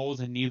 2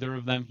 goals and neither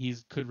of them he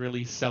could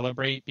really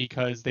celebrate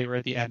because they were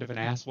at the end of an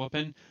ass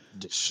whooping.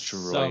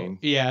 Destroying.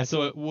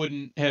 So it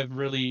wouldn't have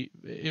really,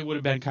 it would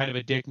have been kind of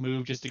a dick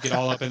move just to get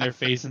all up in their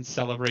face and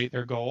celebrate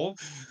their goal.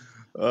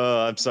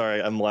 I'm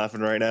sorry. I'm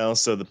laughing right now.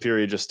 So the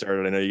period just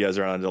started. I know you guys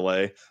are on a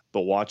delay,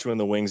 but watch when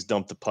the Wings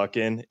dump the puck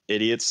in.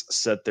 Idiots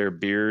set their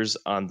beers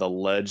on the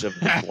ledge of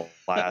the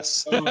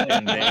glass and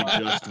they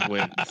just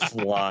went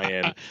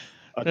flying.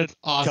 That's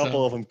awesome. A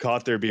couple of them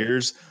caught their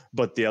beers,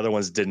 but the other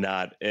ones did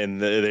not, and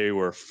they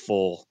were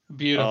full.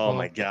 Beautiful. Oh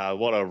my god,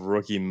 what a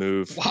rookie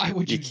move! Why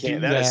would you do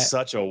that? That is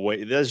such a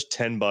way. There's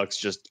 $10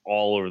 just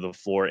all over the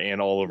floor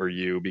and all over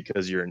you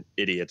because you're an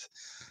idiot.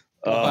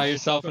 Go buy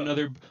yourself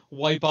another,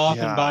 wipe off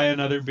and buy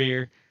another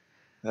beer.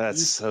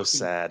 That's so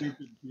sad.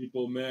 Stupid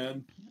people,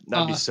 man.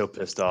 I'd be so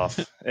pissed off.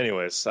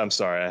 Anyways, I'm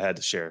sorry. I had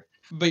to share.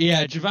 But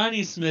yeah,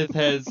 Giovanni Smith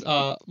has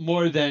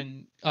more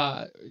than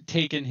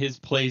taken his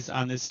place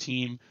on this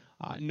team.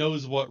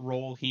 Knows what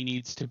role he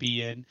needs to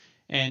be in,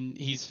 and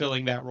he's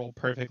filling that role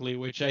perfectly,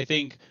 which I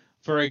think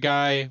for a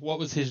guy, what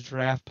was his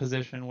draft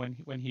position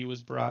when he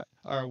was brought,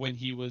 or when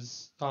he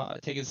was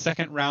taken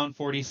 2nd round,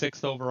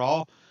 46th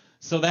overall?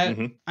 So that,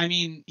 I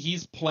mean,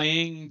 he's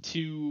playing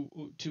to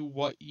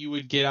what you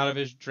would get out of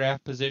his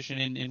draft position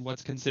in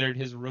what's considered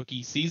his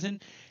rookie season.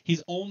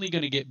 He's only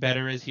going to get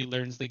better as he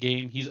learns the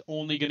game. He's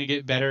only going to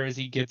get better as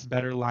he gets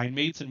better line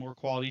mates and more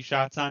quality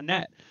shots on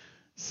net.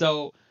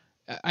 So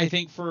I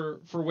think for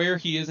where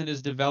he is in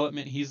his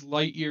development, he's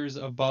light years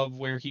above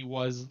where he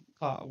was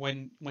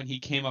when he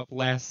came up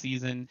last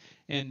season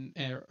in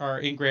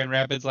Grand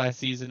Rapids last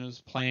season.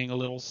 Was playing a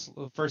little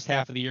first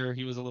half of the year.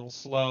 He was a little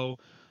slow.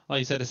 Like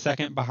you said, a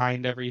second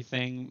behind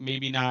everything.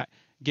 Maybe not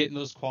getting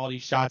those quality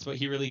shots, but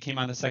he really came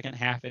on the second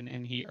half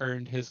and he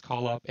earned his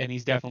call up, and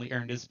he's definitely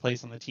earned his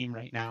place on the team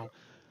right now.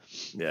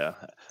 Yeah,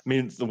 I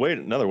mean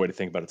another way to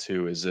think about it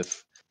too is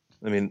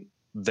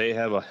they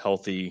have a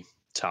healthy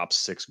top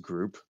 6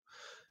 group.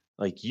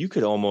 Like you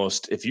could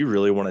almost, if you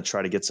really want to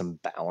try to get some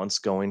balance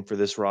going for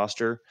this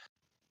roster,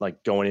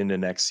 like going into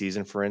next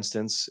season, for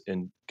instance,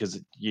 and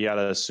because you got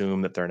to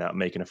assume that they're not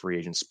making a free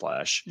agent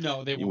splash.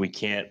 No, they won't.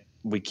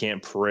 We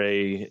can't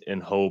pray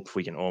and hope.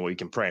 We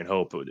can pray and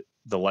hope,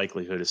 the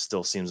likelihood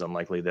still seems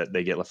unlikely that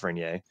they get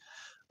Lafreniere.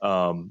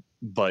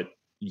 But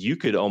you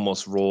could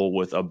almost roll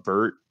with a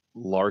Burt,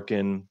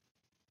 Larkin,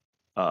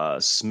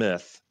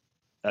 Smith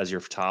as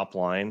your top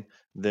line,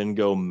 then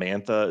go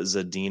Mantha,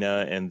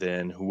 Zadina, and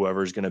then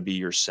whoever's going to be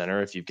your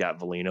center. If you've got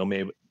Velino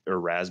maybe or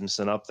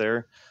Rasmussen up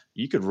there,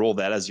 you could roll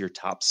that as your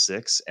top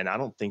 6, and I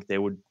don't think they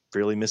would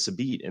really miss a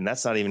beat. And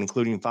that's not even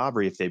including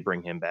Fabry if they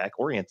bring him back,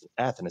 or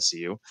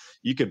Athanasiou.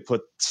 You could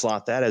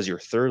slot that as your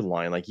third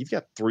line. Like, you've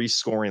got 3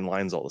 scoring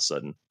lines all of a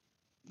sudden.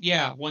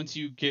 Yeah, once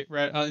you get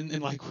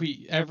and like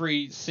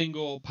every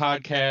single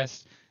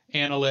podcast,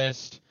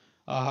 analyst,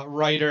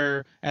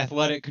 writer,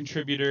 athletic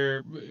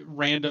contributor,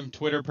 random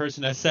Twitter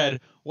person has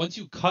said, once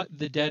you cut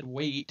the dead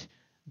weight,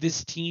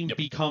 this team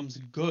becomes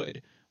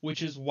good,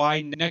 which is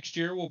why next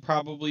year will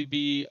probably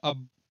be a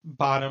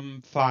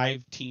bottom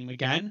 5 team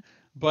again.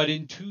 But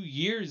in 2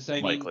 years,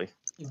 I mean,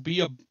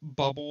 be a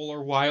bubble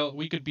or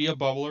we could be a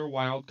bubble or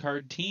wild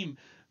card team.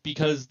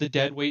 Because the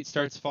dead weight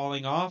starts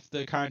falling off,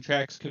 the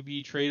contracts could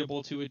be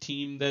tradable to a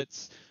team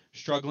that's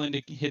struggling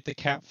to hit the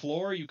cap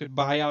floor. You could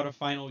buy out a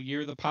final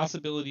year. The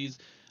possibilities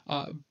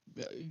I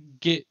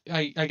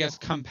guess,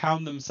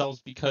 compound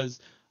themselves because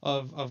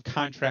of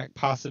contract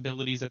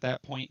possibilities at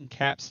that point in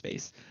cap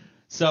space.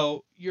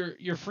 So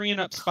you're freeing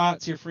up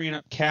spots, you're freeing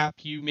up cap.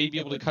 You may be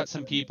able to cut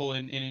some people,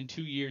 and in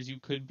 2 years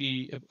you could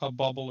be a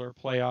bubble or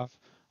playoff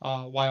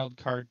wild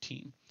card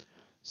team.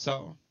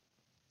 So.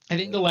 I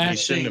think the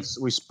last thing...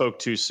 We spoke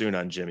too soon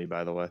on Jimmy,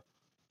 by the way.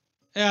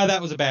 Yeah,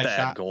 that was a bad shot.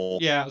 Bad goal.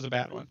 Yeah, it was a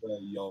bad one.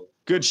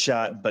 Good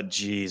shot, but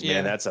geez,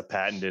 man, that's a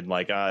patented,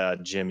 like,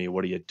 Jimmy,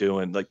 what are you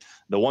doing? Like,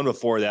 the one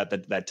before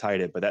that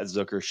tied it, but that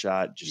Zucker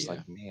shot, just like,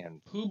 man.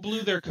 Who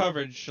blew their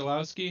coverage?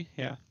 Shalowski?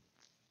 Yeah.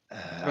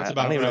 I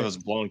don't even know if it was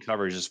blown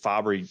coverage. Just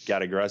Fabry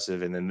got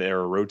aggressive, and then they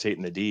were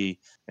rotating the D,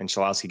 and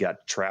Shalowski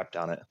got trapped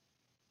on it.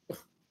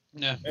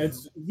 Yeah. And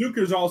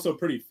Zucker's also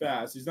pretty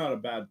fast. He's not a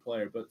bad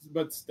player,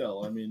 but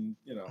still, I mean,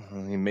 you know.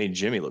 He made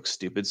Jimmy look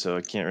stupid, so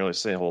I can't really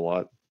say a whole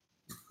lot.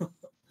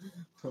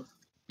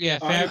 Yeah,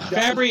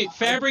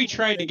 Fabry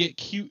tried to get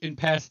cute and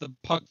pass the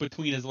puck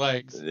between his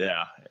legs.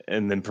 Yeah,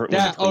 and then hold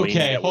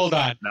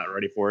on. Not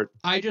ready for it.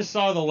 I just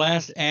saw the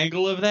last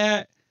angle of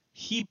that.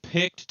 He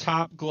picked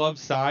top glove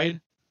side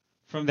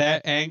from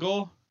that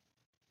angle.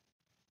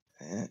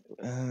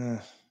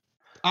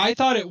 I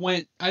thought it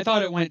went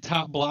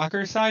top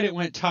blocker side. It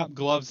went top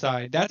glove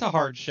side. That's a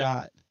hard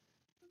shot.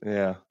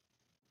 Yeah.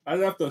 I'd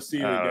have to see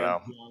it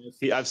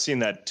again. I've seen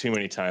that too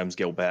many times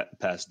go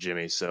past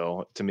Jimmy.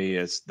 So to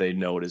me, they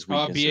know what his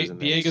weakness is.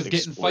 Biega's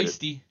getting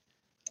feisty.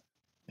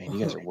 Man, you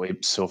guys are way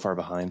so far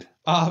behind.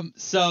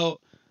 So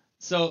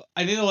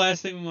I think the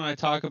last thing we want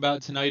to talk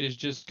about tonight is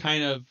just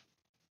kind of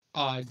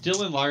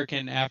Dylan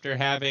Larkin, after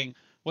having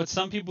what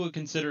some people would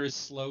consider a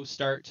slow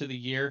start to the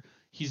year.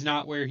 He's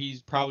not where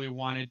he's probably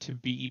wanted to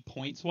be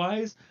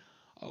points-wise.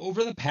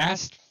 Over the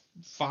past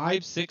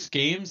 5-6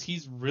 games,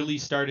 he's really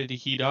started to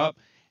heat up,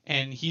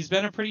 and he's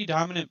been a pretty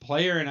dominant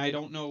player, and I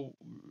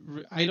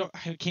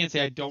can't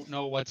say I don't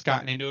know what's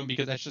gotten into him,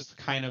 because that's just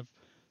the kind of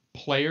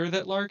player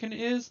that Larkin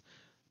is.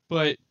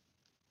 But,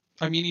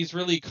 I mean, he's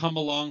really come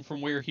along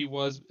from where he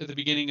was at the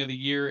beginning of the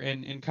year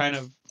and kind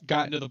of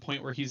gotten to the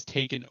point where he's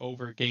taken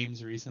over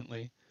games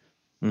recently.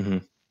 Mm-hmm.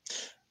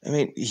 I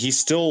mean, he's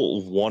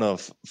still one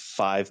of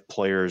 5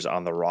 players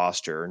on the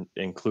roster,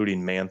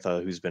 including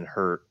Mantha, who's been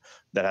hurt,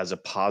 that has a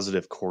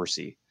positive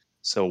Corsi.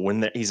 So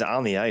when he's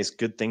on the ice,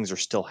 good things are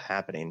still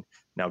happening.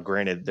 Now,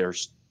 granted,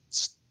 there's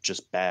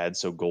just bad,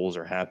 so goals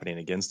are happening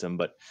against him.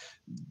 But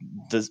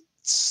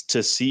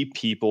to see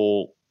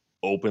people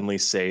openly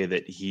say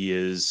that he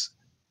is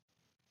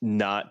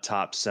not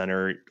top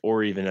center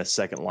or even a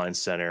second line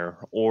center,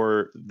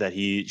 or that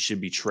he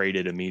should be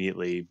traded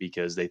immediately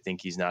because they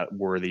think he's not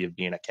worthy of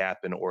being a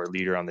captain or a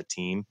leader on the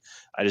team,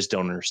 I just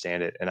don't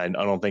understand it. And I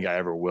don't think I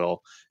ever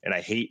will. And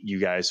I hate you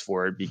guys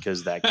for it,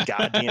 because that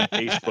goddamn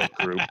Facebook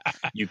group,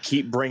 you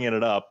keep bringing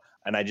it up,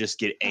 and I just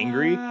get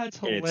angry. It's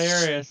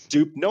hilarious.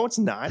 No, it's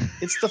not.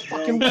 It's the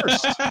fucking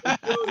worst.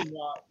 It's really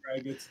not,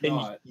 Greg. It's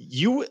not.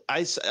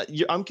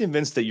 I'm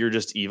convinced that you're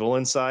just evil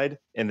inside,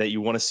 and that you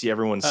want to see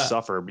everyone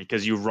suffer,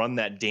 because you run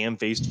that damn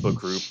Facebook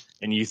group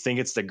and you think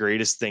it's the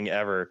greatest thing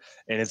ever,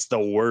 and it's the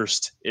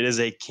worst. It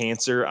is a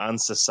cancer on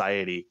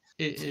society.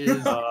 It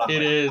is.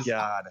 It is.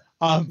 God.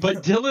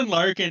 But Dylan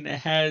Larkin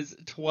has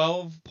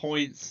 12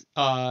 points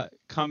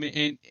coming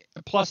in,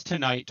 plus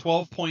tonight,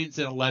 12 points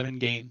in 11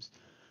 games.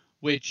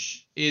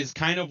 Which is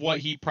kind of what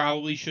he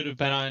probably should have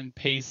been on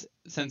pace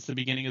since the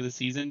beginning of the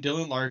season.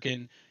 Dylan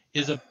Larkin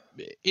is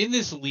in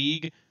this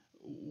league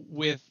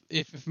if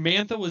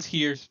Mantha was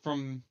here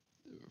from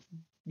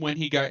when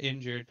he got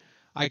injured,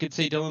 I could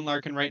say Dylan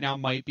Larkin right now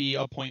might be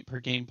a point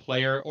per game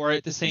player, or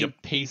at the same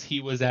pace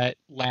he was at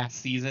last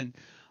season.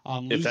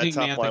 If that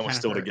top line was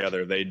still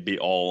together, they'd be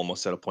all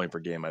almost at a point per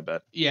game, I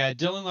bet. Yeah,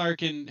 Dylan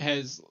Larkin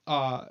has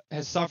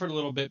suffered a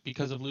little bit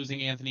because of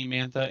losing Anthony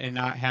Mantha and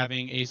not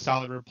having a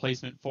solid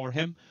replacement for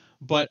him.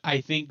 But I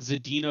think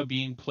Zadina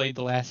being played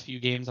the last few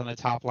games on the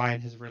top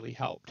line has really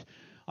helped.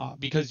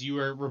 because you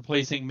are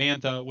replacing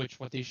Mantha, which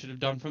what they should have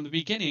done from the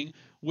beginning,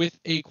 with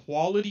a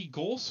quality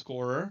goal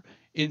scorer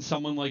in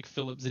someone like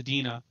Philip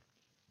Zadina.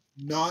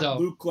 Not So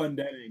Luke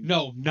Glendening.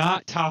 no,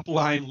 not top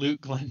line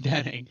Luke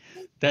Glendening.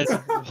 That's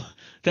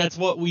that's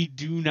what we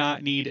do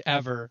not need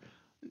ever.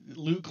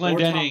 Luke Or top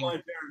Glendening,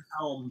 line Baron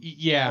Helm. How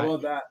yeah,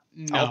 about that?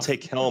 no, I'll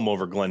take Helm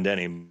over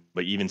Glendening,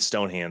 but even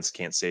Stonehands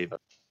can't save him.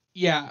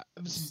 yeah,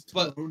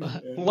 but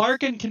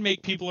Larkin can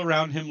make people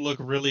around him look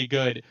really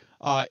good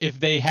if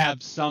they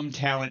have some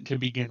talent to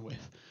begin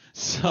with.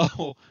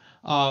 So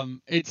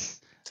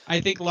it's I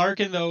think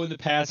Larkin though in the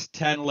past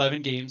 10,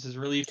 11 games has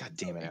really God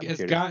damn it, I'm has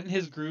kidding. gotten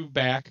his groove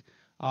back,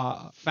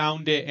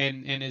 found it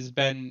and has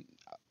been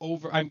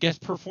over I guess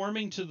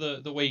performing to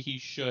the way he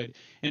should.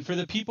 And for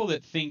the people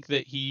that think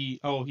that he's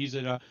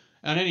on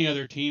any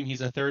other team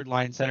he's a third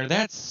line center,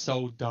 that's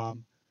so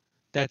dumb.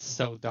 That's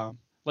so dumb.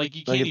 Like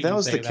you can't Like if that even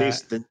was say the that.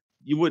 case, then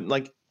you wouldn't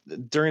like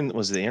during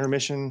was it the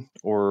intermission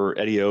or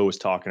Eddie O was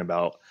talking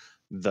about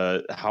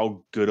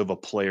how good of a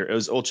player it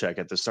was Olchek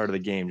at the start of the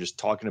game, just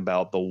talking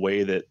about the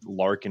way that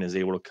Larkin is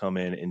able to come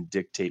in and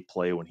dictate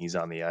play when he's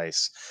on the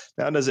ice.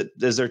 Now,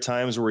 is there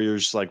times where you're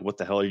just like, what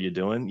the hell are you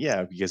doing?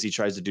 Yeah, because he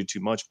tries to do too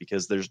much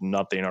because there's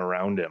nothing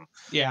around him.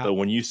 Yeah. But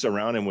when you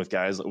surround him with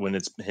guys, when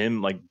it's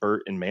him like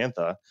Bert and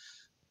Mantha,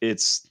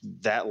 it's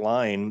that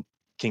line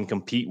can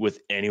compete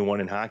with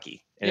anyone in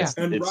hockey. And Yeah.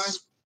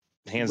 it's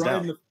hands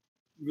Ryan, down.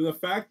 The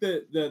fact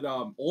that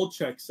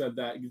Olchek said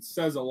that, it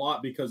says a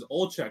lot because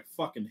Olchek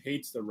fucking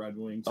hates the Red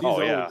Wings. He's Most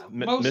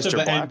Mr. of the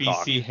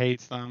Blackhawk. NBC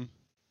hates them.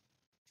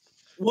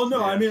 Well,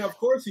 no, Yeah. I mean, of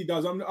course he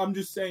does. I'm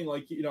just saying,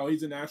 like,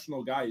 he's a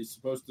national guy. He's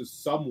supposed to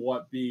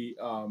somewhat be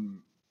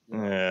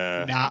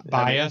Not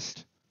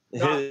biased.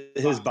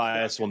 His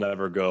bias will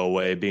never go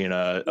away. Being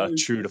a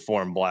true to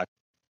form black.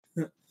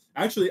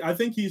 Actually, I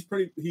think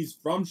he's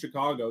from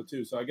Chicago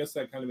too, so I guess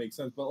that kind of makes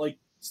sense. But like,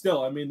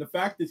 still, I mean, the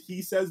fact that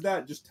he says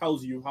that just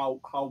tells you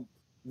how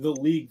the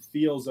league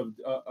feels of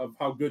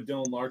how good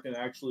Dylan Larkin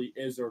actually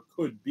is or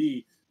could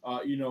be,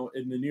 in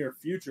the near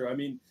future. I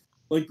mean,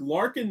 like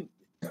Larkin,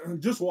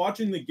 just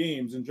watching the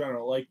games in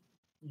general, like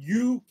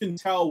you can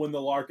tell when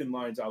the Larkin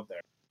line's out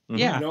there.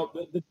 Yeah.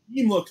 The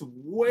team looks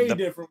way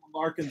different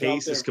when Larkin's out there.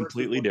 Pace is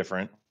completely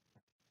different.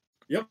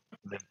 Yep.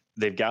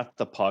 They've got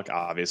the puck,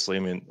 obviously. I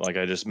mean, like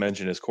I just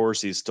mentioned, his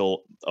Corsi's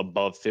still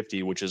above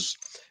 50, which is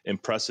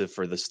impressive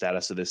for the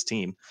status of this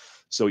team.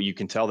 So you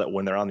can tell that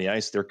when they're on the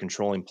ice, they're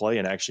controlling play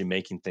and actually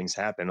making things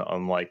happen,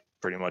 unlike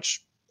pretty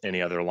much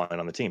any other line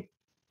on the team.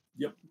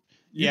 Yep.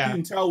 You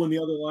can tell when the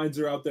other lines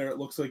are out there, it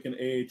looks like an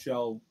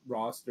AHL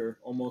roster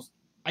almost.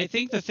 I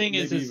think the thing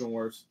is even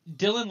worse.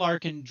 Dylan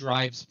Larkin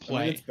drives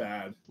play. It's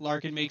bad.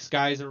 Larkin makes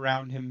guys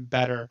around him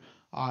better.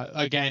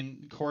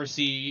 Again,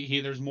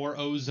 Corsi, there's more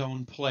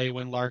O-zone play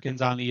when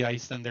Larkin's on the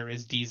ice than there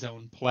is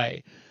D-zone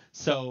play.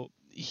 So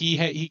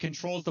he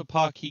controls the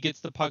puck, he gets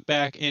the puck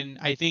back, and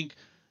I think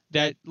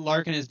that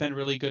Larkin has been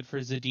really good for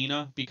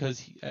Zadina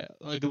because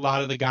like a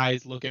lot of the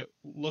guys look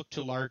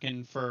to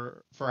Larkin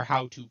for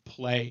how to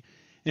play.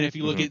 And if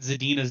you look at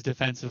Zadina's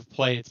defensive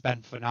play, it's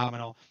been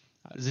phenomenal.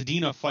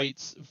 Zadina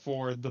fights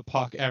for the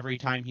puck every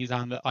time he's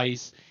on the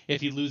ice.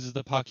 If he loses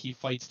the puck, he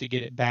fights to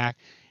get it back.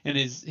 And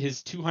his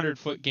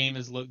 200-foot game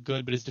has looked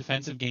good, but his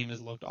defensive game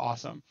has looked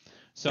awesome.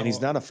 So and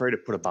he's not afraid to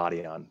put a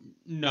body on.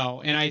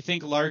 No, and I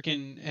think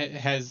Larkin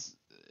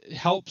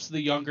helps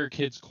the younger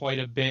kids quite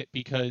a bit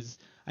because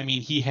I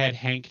mean he had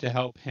Hank to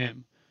help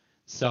him.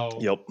 So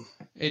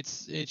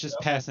it's just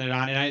passing it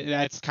on, and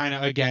that's kind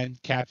of again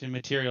captain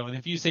material. And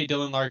if you say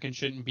Dylan Larkin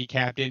shouldn't be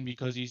captain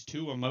because he's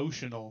too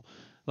emotional,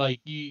 like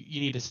you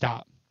need to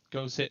stop.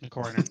 Go sit in a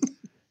corner.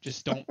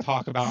 Just don't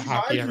talk about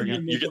hockey ever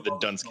again. You get the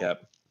dunce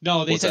cap.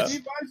 No, they said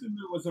Steve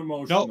Yzerman was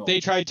emotional. Nope, they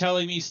tried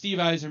telling me Steve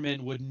Yzerman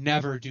would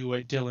never do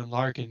what Dylan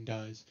Larkin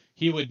does.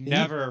 He would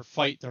never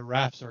fight the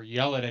refs or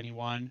yell at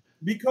anyone.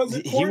 Because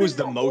he was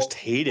the most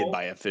hated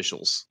by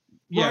officials.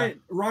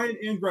 Ryan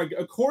and Greg,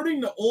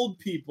 according to old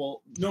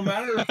people, no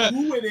matter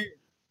who it is,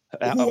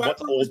 what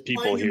old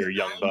people here,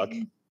 young buck?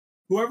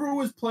 Whoever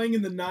was playing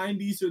in the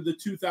 90s or the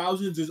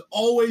 2000s is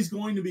always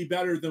going to be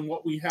better than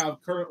what we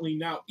have currently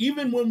now,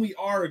 even when we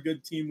are a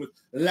good team with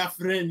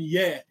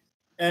Lafreniere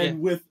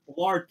and with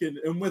Larkin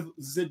and with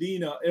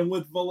Zadina and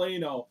with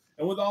Veleno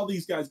and with all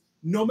these guys.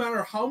 No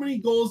matter how many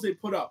goals they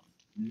put up,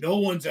 no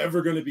one's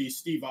ever going to be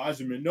Steve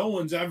Yzerman. No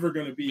one's ever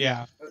going to be.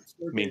 I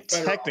mean,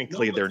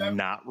 technically, they're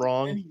not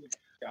wrong.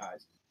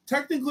 Guys,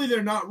 technically,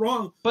 they're not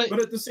wrong. But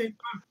at the same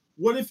time,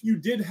 what if you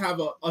did have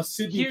a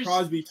Sidney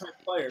Crosby type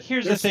player?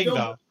 Here's the thing,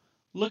 though.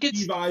 Look at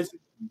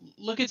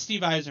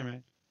Steve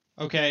Yzerman.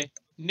 Okay,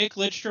 Nick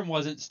Lidstrom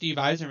wasn't Steve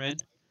Yzerman.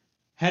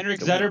 Henrik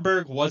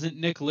Zetterberg wasn't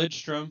Nick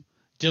Lidstrom.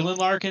 Dylan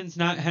Larkin's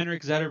not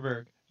Henrik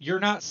Zetterberg. You're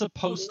not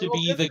supposed to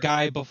be the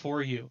guy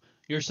before you.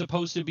 You're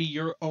supposed to be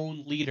your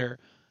own leader.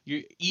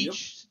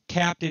 Each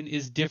captain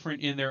is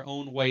different in their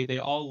own way. They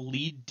all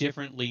lead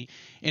differently.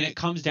 And it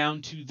comes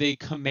down to they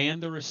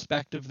command the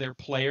respect of their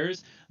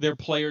players. Their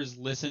players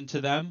listen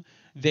to them.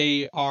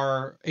 They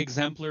are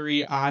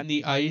exemplary on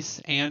the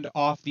ice and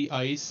off the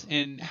ice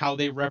in how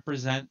they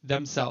represent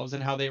themselves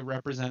and how they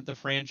represent the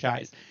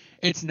franchise.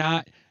 It's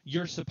not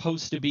you're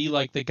supposed to be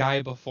like the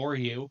guy before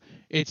you.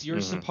 It's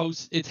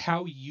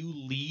how you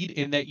lead,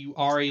 in that you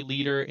are a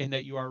leader, in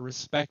that you are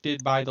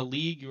respected by the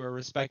league, you are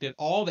respected.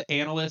 All the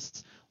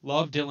analysts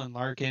love Dylan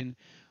Larkin.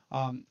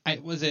 I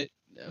was it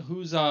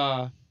who's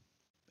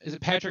is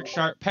it Patrick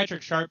Sharp?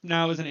 Patrick Sharp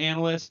now is an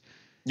analyst.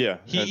 Yeah,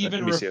 He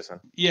even NBCSN.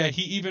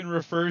 he even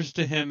refers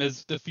to him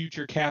as the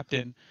future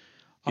captain.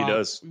 He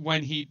does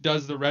when he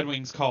does the Red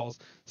Wings calls.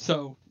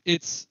 So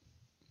it's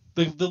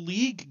the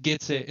league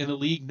gets it and the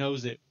league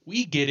knows it.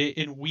 We get it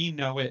and we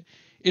know it.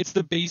 It's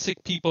the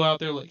basic people out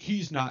there like,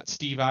 he's not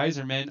Steve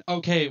Yzerman.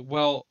 Okay,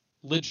 well,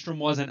 Lidstrom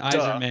wasn't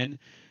Yzerman,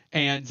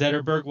 and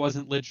Zetterberg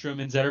wasn't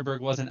Lidstrom, and Zetterberg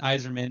wasn't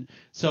Yzerman.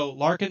 So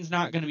Larkin's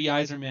not going to be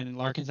Yzerman, and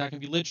Larkin's not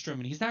going to be Lidstrom,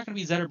 and he's not going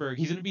to be Zetterberg.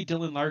 He's going to be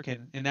Dylan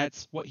Larkin, and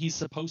that's what he's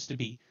supposed to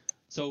be.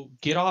 So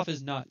get off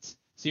his nuts.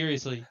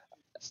 Seriously.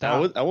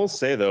 Stop. I will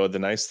say, though, the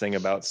nice thing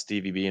about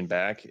Stevie being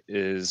back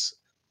is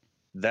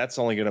that's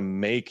only going to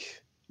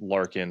make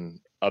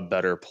Larkin a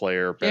better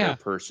player,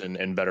 better person,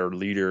 and better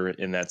leader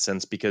in that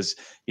sense, because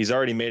he's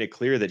already made it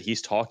clear that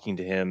he's talking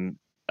to him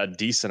a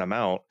decent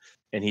amount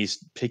and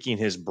he's picking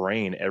his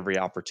brain every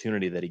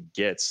opportunity that he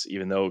gets,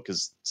 even though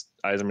because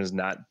Yzerman is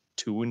not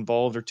too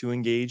involved or too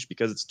engaged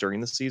because it's during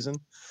the season,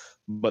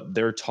 but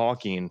they're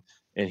talking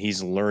and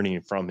he's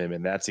learning from him,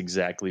 and that's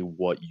exactly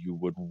what you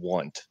would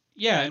want.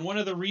 Yeah, in one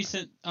of the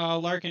recent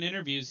Larkin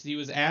interviews, he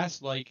was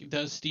asked, like,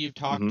 does Steve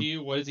talk to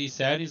you? What has he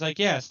said? He's like,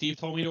 yeah, Steve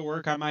told me to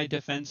work on my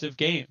defensive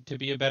game, to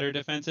be a better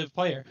defensive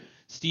player.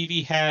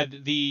 Stevie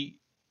had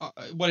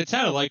what it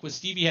sounded like was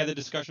Stevie had the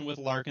discussion with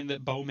Larkin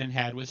that Bowman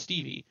had with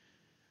Stevie.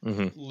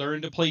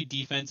 Learn to play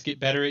defense, get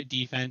better at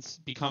defense,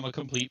 become a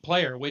complete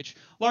player, which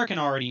Larkin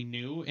already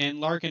knew, and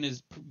Larkin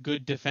is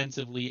good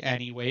defensively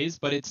anyways,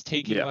 but it's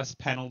taking less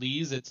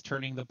penalties, it's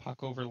turning the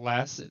puck over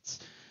less, it's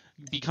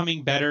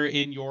becoming better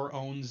in your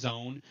own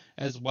zone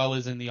as well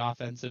as in the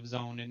offensive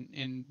zone,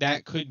 and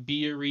that could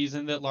be a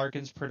reason that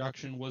Larkin's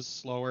production was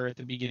slower at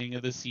the beginning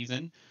of the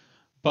season.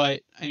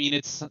 But I mean,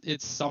 it's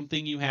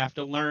something you have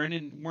to learn,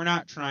 and we're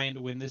not trying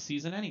to win this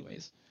season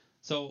anyways,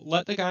 so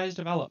let the guys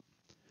develop.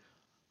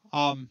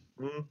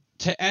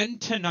 To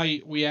end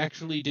tonight, we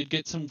actually did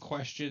get some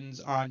questions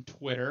on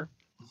Twitter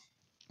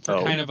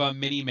for kind of a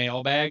mini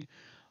mailbag.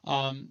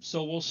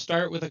 So we'll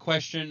start with a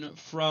question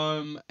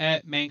from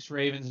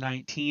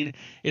 @ManxRavens19.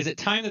 Is it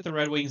time that the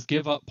Red Wings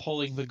give up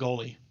pulling the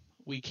goalie?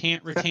 We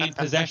can't retain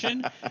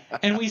possession,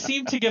 and we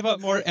seem to give up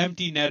more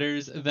empty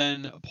netters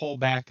than pull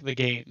back the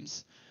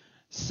games.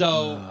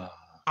 So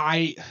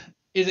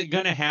is it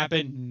going to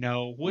happen?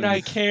 No. Would I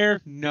care?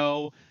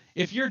 No.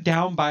 If you're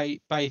down by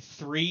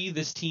 3,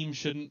 this team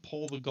shouldn't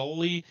pull the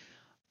goalie.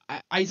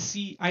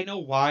 I know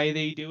why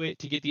they do it,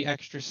 to get the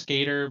extra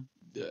skater,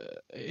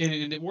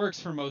 and it works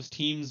for most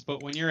teams,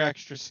 but when your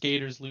extra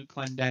skaters, Luke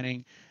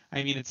Glendening,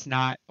 I mean, it's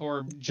not,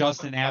 or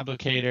Justin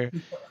Ablocator,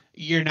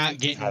 you're not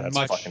getting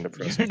much.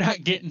 You're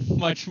not getting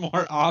much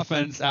more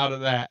offense out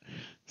of that.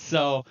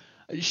 So,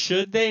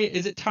 should they?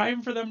 Is it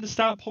time for them to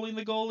stop pulling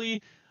the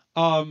goalie?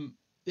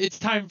 It's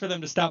time for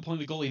them to stop pulling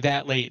the goalie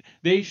that late.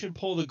 They should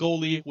pull the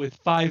goalie with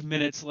 5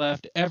 minutes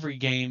left every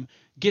game.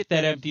 Get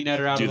that empty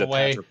netter out of the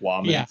way.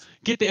 Yeah,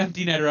 get the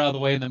empty netter out of the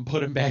way and then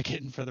put him back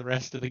in for the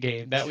rest of the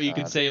game. That way you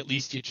can say at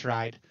least you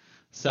tried.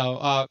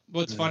 So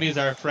what's funny is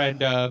our friend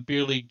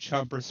Beer League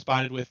Chump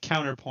responded with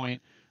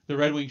counterpoint. The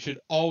Red Wings should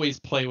always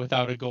play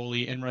without a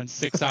goalie and run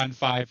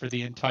 6-on-5 for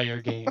the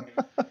entire game.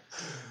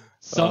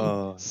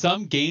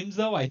 Some games,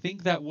 though, I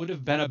think that would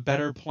have been a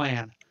better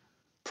plan.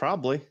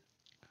 Probably.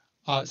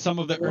 Some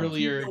of the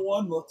earlier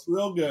one looks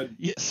real good.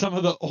 Yeah, some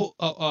of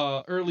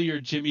the earlier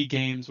Jimmy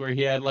games where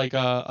he had like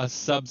a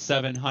sub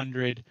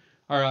 700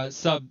 or a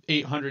sub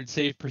 800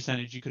 save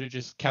percentage, you could have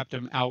just kept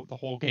him out the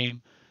whole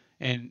game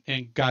and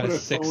got a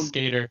 6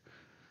 skater.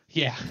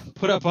 Yeah,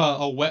 put up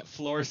a wet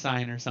floor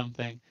sign or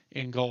something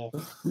in goal.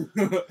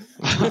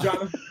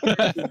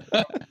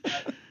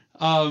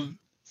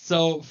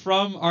 So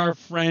from our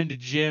friend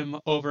Jim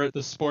over at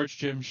the Sports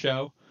Gym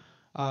Show.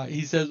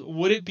 He says,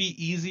 would it be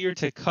easier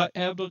to cut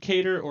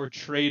Ablocator or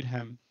trade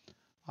him?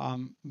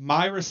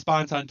 My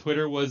response on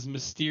Twitter was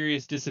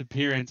mysterious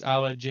disappearance a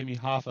la Jimmy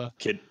Hoffa.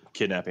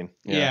 Kidnapping.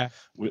 Yeah.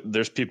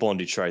 There's people in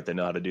Detroit that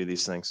know how to do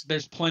these things.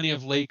 There's plenty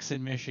of lakes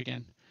in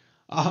Michigan.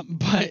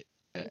 But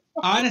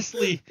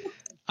honestly,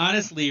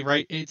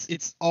 right,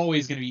 it's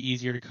always going to be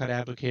easier to cut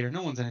Ablocator.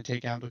 No one's going to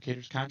take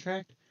Ablocator's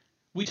contract.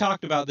 We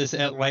talked about this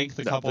at length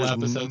a couple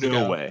episodes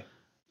ago. No way.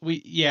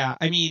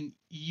 I mean,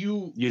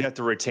 you'd have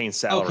to retain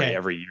salary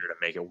every year to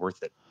make it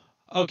worth it.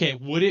 Okay,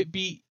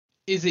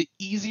 is it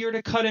easier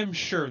to cut him?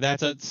 Sure,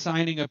 that's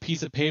signing a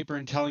piece of paper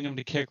and telling him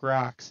to kick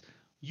rocks.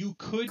 You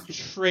could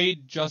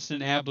trade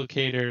Justin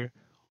Ablocator.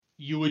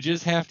 You would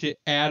just have to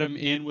add him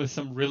in with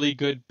some really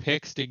good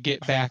picks to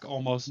get back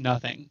almost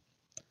nothing.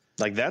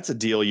 Like, that's a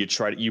deal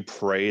you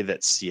pray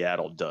that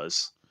Seattle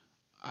does.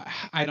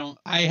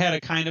 I had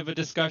a kind of a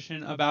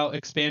discussion about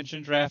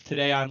expansion draft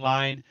today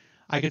online.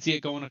 I could see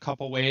it going a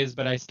couple ways,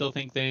 but I still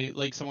think they,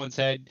 like someone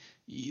said,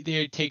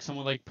 they take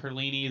someone like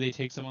Perlini, they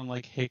take someone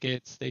like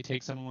Hiccups, they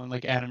take someone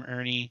like Adam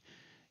Ernie.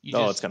 You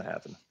Oh, it's just, gonna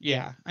happen.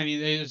 yeah, I mean,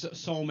 there's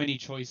so many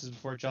choices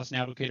before Justin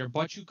Applicator,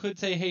 but you could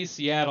say, hey,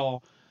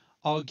 Seattle,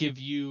 I'll give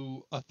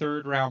you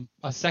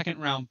a second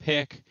round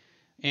pick,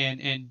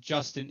 and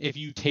Justin, if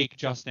you take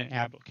Justin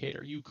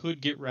Applicator, you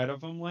could get rid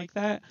of him like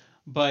that.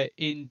 But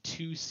in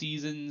 2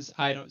 seasons,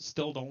 I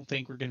still don't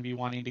think we're going to be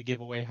wanting to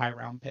give away high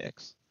round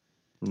picks.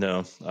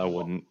 No, I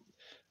wouldn't.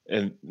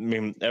 And I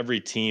mean, every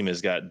team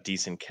has got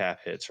decent cap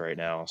hits right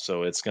now,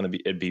 so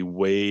it'd be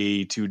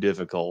way too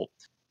difficult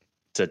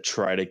to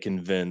try to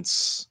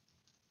convince.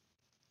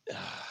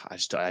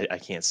 I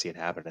can't see it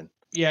happening.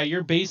 Yeah,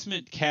 your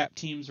basement cap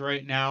teams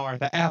right now are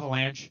the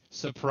Avalanche,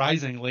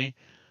 surprisingly.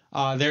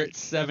 They're at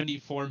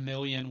 74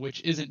 million,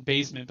 which isn't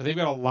basement, but they've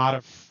got a lot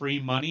of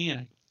free money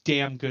and a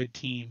damn good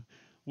team.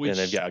 And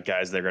they've got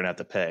guys they're gonna have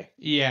to pay.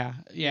 Yeah,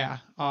 yeah.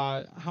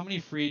 How many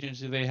free agents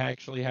do they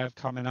actually have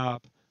coming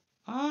up?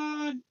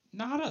 Not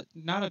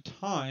a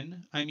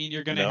ton. I mean,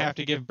 you're gonna No. have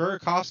to give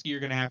Burakovsky,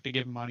 you're gonna have to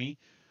give money.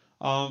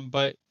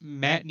 But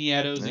Matt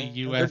Nieto's a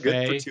They're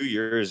good for UFA. 2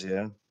 years,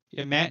 yeah.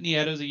 Yeah, Matt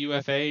Nieto's a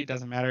UFA.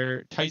 Doesn't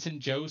matter. Tyson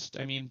Jost,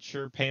 I mean,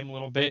 sure, pay him a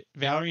little bit.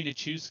 Valery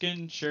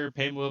Nichushkin, sure,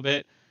 pay him a little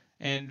bit.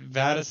 And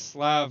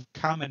Vladislav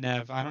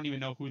Kamenev, I don't even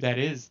know who that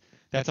is.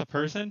 That's a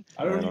person?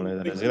 I don't know even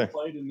that think is he either.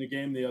 played in the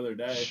game the other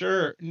day.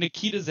 Sure.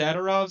 Nikita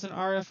Zadorov's an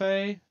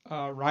RFA.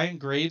 Ryan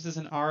Graves is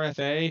an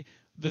RFA.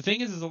 The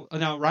thing is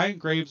now Ryan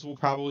Graves will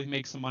probably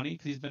make some money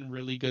because he's been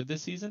really good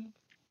this season.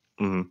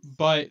 Mm-hmm.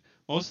 But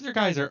most of their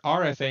guys are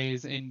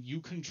RFAs, and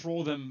you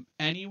control them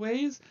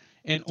anyways.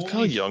 And Look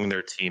how young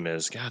their team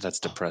is. God, that's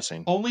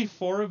depressing. Only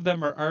 4 of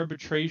them are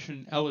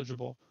arbitration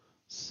eligible.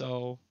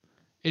 So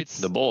it's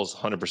The Bulls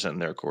 100% in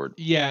their court.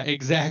 Yeah,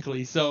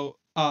 exactly. So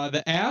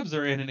the Avs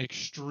are in an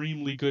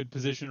extremely good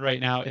position right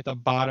now at the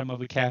bottom of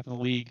the cap in the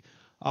league.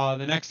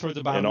 The next towards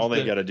the bottom. And all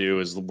they got to do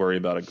is worry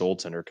about a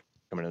goaltender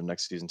coming in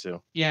next season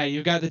too. Yeah,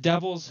 you've got the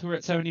Devils who are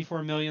at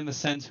 74 million, the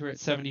Sens who are at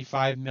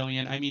 75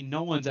 million. I mean,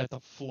 no one's at the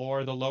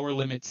floor. The lower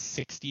limit's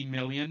 60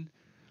 million.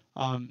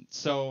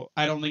 So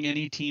I don't think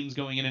any teams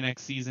going into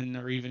next season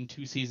or even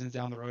 2 seasons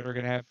down the road are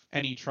going to have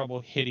any trouble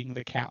hitting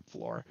the cap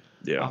floor.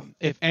 Yeah.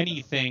 If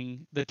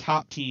anything, the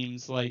top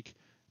teams like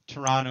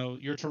Toronto,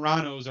 your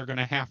Torontos are going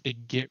to have to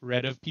get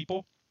rid of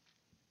people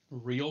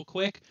real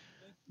quick.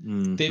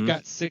 Mm-hmm. They've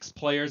got 6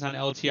 players on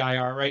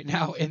LTIR right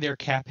now, and their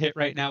cap hit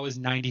right now is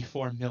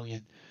 94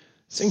 million.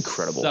 It's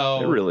incredible.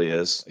 So, it really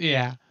is.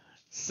 Yeah.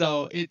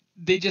 So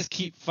they just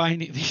keep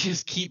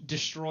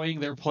destroying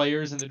their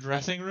players in the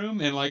dressing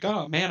room, and like,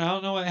 oh man, I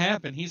don't know what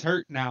happened. He's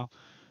hurt now.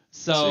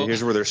 So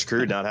here's where they're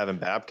screwed, not having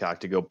Babcock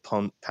to go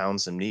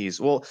pound some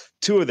knees. Well,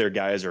 2 of their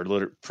guys are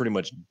pretty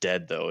much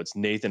dead though. It's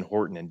Nathan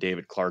Horton and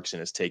David Clarkson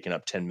has taken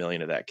up 10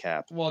 million of that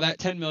cap. Well, that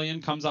 10 million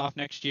comes off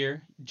next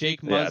year.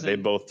 Jake Muzzin. Yeah, they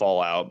both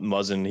fall out.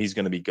 Muzzin, he's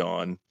going to be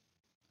gone.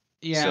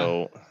 Yeah.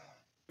 So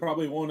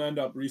probably won't end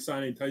up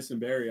re-signing Tyson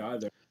Barrie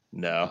either.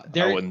 No,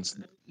 I wouldn't.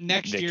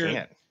 Next year.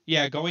 Can't.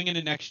 Yeah, going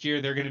into next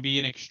year, they're going to be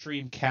in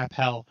extreme cap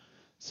hell.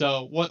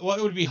 So what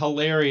would be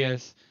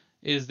hilarious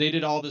is they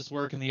did all this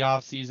work in the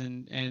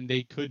offseason and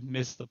they could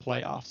miss the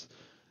playoffs.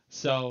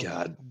 So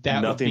God,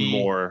 that nothing would be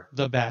more,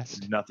 the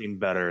best. Nothing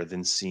better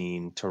than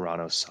seeing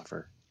Toronto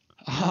suffer.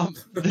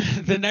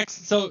 The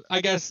next, so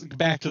I guess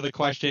back to the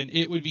question,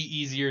 it would be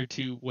easier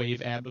to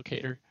waive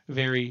Applicator.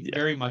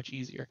 Very much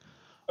easier.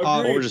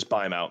 Or just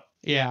buy him out.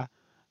 Yeah.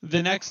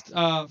 The next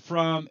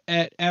from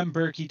at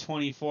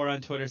mberkey24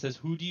 on Twitter says,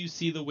 who do you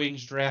see the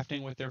Wings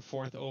drafting with their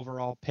 4th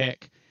overall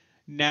pick?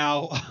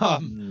 Now,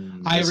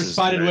 I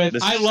responded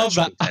with, I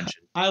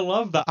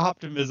love the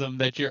optimism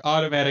that you're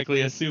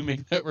automatically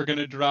assuming that we're going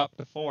to drop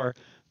to 4.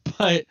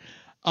 But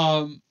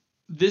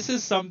this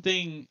is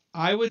something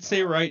I would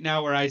say right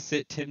now where I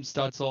sit Tim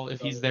Stutzel.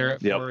 If he's there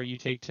at 4, you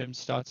take Tim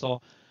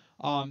Stutzel.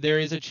 There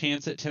is a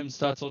chance that Tim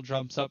Stutzel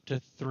jumps up to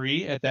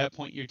 3. At that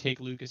point, you take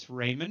Lucas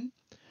Raymond.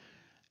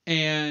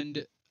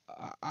 And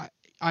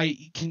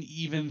I can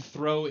even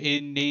throw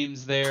in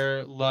names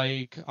there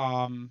like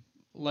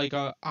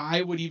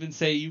I would even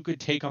say you could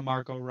take a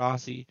Marco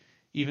Rossi,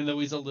 even though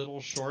he's a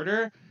little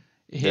shorter.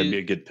 That'd be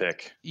a good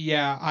pick.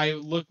 Yeah, I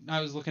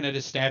was looking at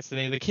his stats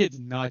today. The kid's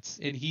nuts,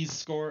 and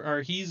he's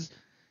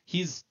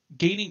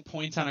gaining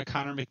points on a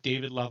Connor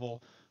McDavid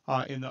level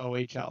in the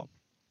OHL.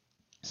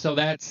 So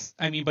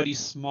but he's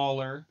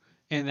smaller,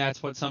 and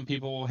that's what some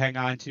people will hang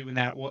on to, and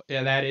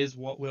that is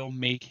what will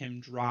make him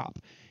drop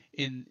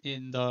in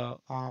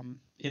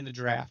the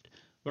draft.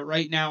 But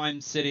right now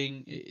I'm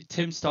sitting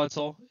Tim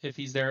Stutzel if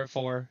he's there at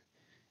 4.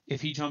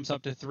 If he jumps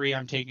up to 3,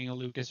 I'm taking a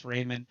Lucas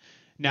Raymond.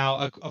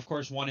 Now, of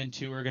course, 1 and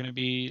 2 are going to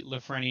be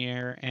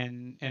Lafreniere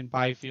and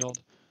Byfield.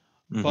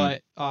 Mm-hmm.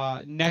 But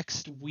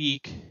next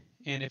week,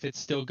 and if it's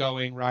still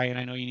going, Ryan,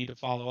 I know you need to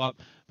follow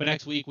up. But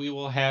next week we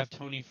will have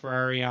Tony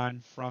Ferrari on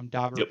from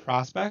Dobber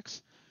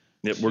Prospects.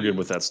 Yep, we're good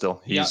with that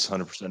still. He's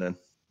 100% in.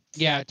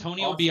 Yeah,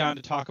 Tony will be on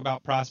to talk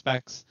about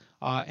prospects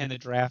and the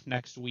draft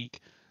next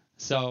week.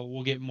 So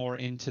we'll get more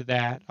into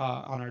that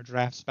on our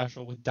draft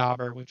special with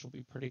Dauber, which will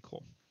be pretty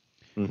cool.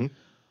 Mm-hmm.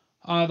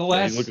 The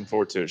last, he's looking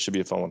forward to it. Should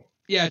be a fun one.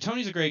 Yeah,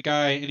 Tony's a great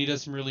guy, and he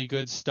does some really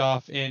good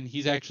stuff, and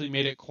he's actually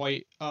made it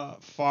quite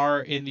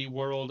far in the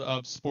world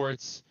of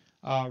sports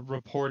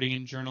reporting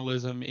and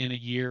journalism in a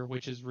year,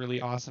 which is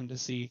really awesome to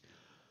see.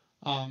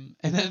 And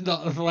then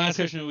the last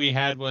question we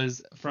had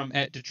was from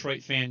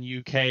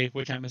 @DetroitFanUK,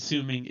 which I'm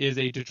assuming is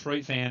a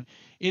Detroit fan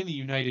in the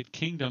United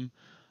Kingdom.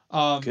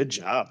 Good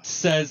job.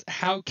 Says,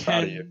 how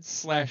Proud of you.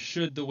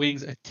 can/should the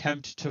Wings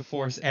attempt to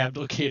force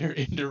Abdelkader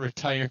into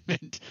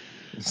retirement?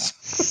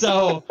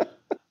 So,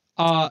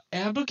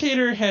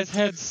 Abdelkader has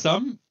had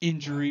some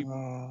injury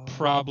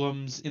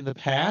problems in the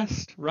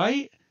past,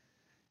 right?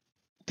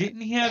 Didn't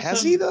he have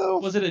Has some? he, though?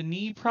 Was it a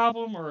knee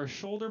problem or a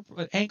shoulder,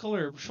 an ankle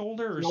or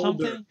shoulder or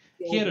something?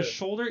 He had a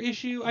shoulder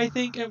issue, I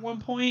think, at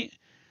one point.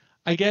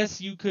 I guess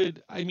you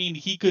could. I mean,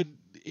 he could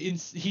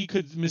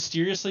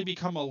mysteriously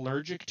become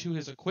allergic to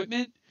his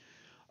equipment.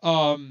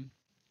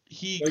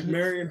 He like could,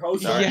 Marion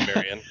Hosa. Sorry,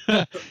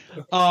 yeah.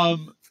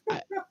 Marion.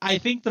 I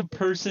think the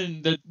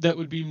person that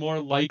would be more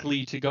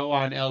likely to go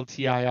on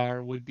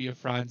LTIR would be a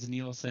Franz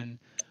Nielsen,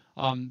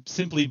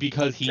 simply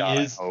because he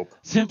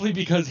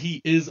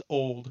is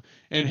old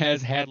and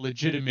has had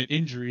legitimate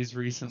injuries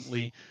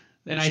recently.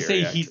 And I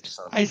say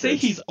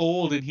he's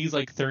old, and he's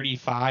like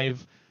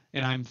 35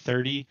 and I'm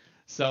 30,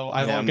 so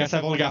I guess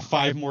I've only got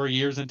 5 more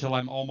years until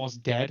I'm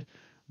almost dead.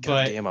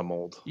 God damn, I'm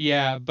old.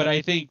 Yeah, but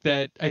I think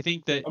that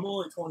I'm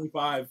only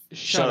 25.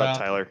 Shut up,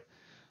 Tyler.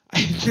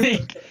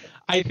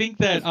 I think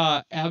that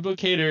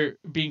Abdelkader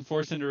being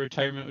forced into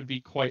retirement would be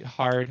quite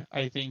hard.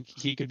 I think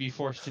he could be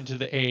forced into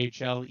the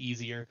AHL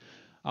easier.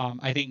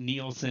 I think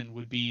Nielsen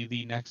would be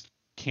the next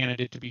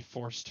candidate to be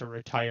forced to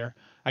retire,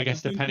 I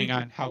guess, depending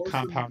on how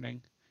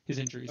compounding his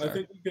injuries are. I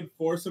think we could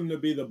force him to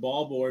be the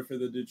ball boy for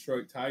the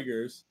Detroit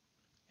Tigers.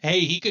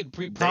 Hey, he could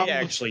probably... They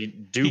actually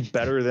do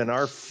better than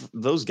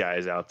those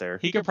guys out there.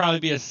 He could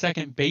probably be a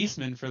second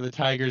baseman for the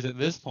Tigers at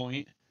this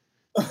point.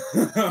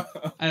 I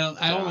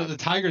don't know. The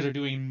Tigers are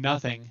doing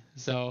nothing.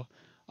 So,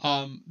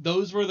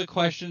 those were the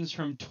questions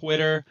from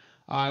Twitter.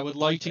 I would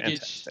like to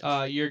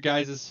get your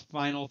guys'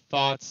 final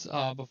thoughts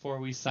before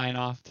we sign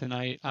off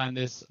tonight on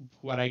this,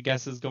 what I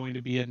guess is going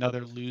to be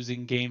another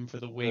losing game for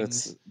the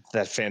Wings. That's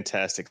that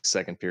fantastic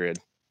second period.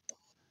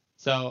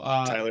 So,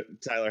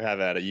 Tyler,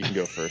 have at it. You can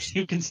go first.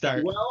 You can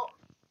start. Well,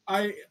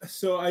 I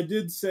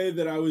did say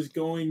that I was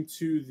going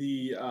to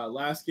the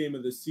last game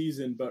of the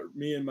season, but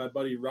me and my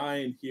buddy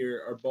Ryan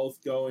here are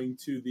both going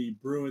to the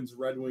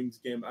Bruins-Red Wings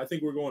game. I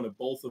think we're going to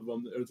both of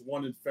them. There's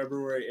one in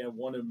February and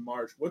one in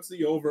March. What's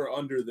the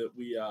over/under that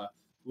we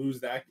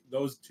lose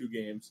those 2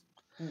 games?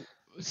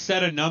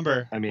 Set a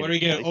number. I mean, what do we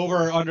get?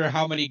 Over or under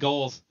how many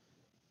goals?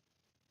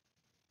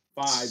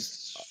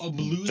 5.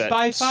 Lose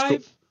by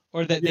 5?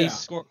 Or that they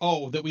score?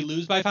 Oh, that we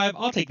lose by 5?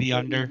 I'll take the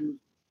under.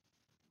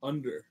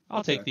 Under.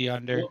 I'll take the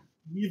under. Well,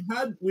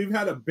 we've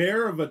had a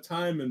bear of a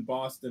time in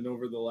Boston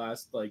over the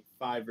last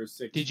 5 or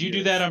 6 Did you years,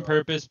 do that on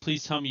purpose?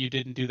 Please tell me you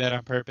didn't do that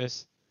on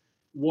purpose.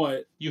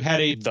 What? You had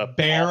a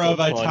bear of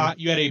a time.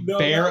 You had a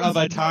bear of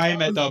a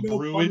time at the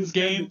Bruins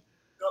game.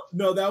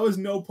 No, that was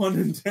no pun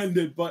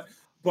intended. But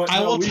I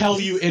will tell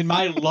you, in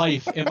my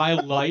life,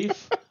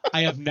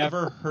 I have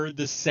never heard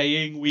the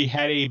saying "we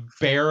had a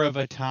bear of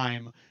a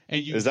time,"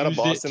 and you used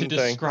it to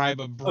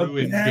describe a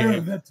Bruins game.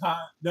 Of a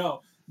time.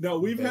 No,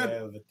 we've had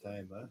a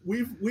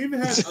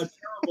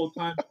terrible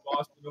time in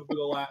Boston over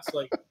the last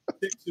 6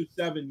 or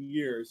 7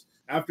 years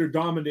after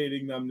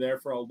dominating them there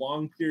for a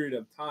long period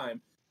of time.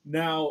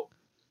 Now,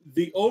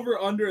 the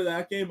over/under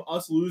that game,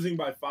 us losing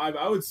by 5,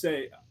 I would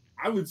say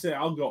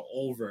I'll go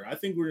over. I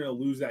think we're gonna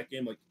lose that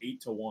game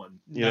 8-1.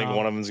 You think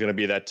one of them is gonna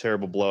be that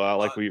terrible blowout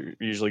like we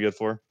usually good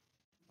for?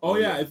 Oh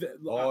yeah.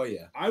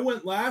 Yeah. I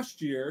went last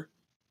year.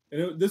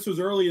 And this was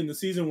early in the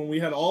season when we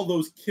had all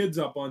those kids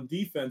up on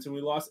defense, and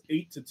we lost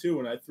 8-2,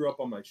 and I threw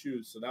up on my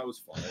shoes, so that was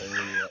fun.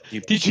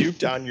 You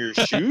puked on your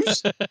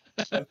shoes?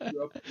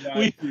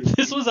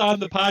 This was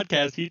on the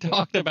podcast. He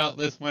talked about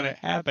this when it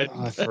happened.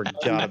 Oh, I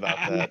forgot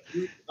about that.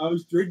 I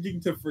was drinking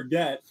to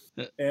forget,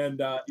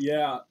 and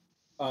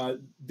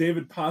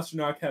David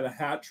Pastrnak had a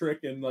hat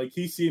trick, and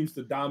he seems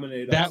to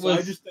dominate us.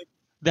 I just think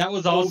that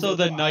was also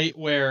the night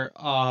where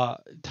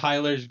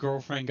Tyler's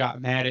girlfriend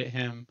got mad at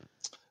him.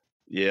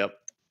 Yep.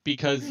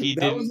 Because he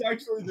that was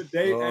actually the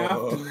day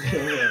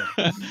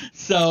after.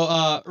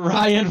 So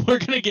Ryan, we're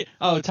gonna get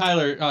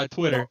Tyler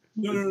Twitter.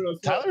 No.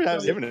 Tyler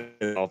hasn't given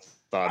any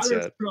thoughts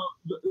yet.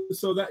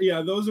 So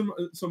those are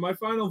so my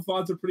final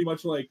thoughts are pretty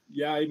much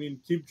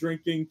keep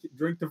drinking,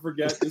 drink to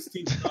forget. This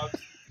team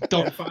sucks.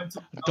 Don't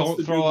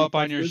throw up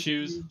on your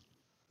shoes.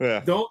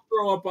 Yeah. Don't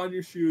throw up on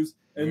your shoes.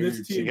 And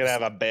this team, you're gonna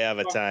have a bad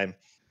of a time.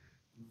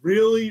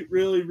 Really,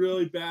 really,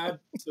 really bad.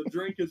 So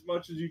drink as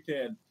much as you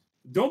can.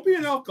 Don't be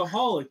an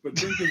alcoholic, but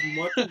drink as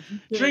much as you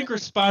can. Drink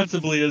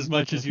responsibly as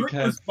much as you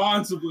can.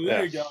 Responsibly.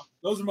 There you go.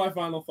 Those are my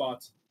final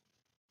thoughts.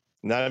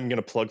 Not even going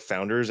to plug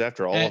Founders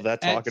after all of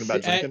that talking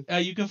about drinking?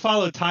 You can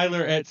follow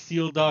Tyler at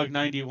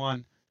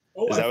SealDog91.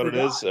 Is that what it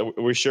is? Are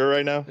we sure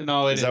right now?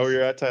 No, it is. Is that where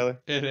you're at, Tyler?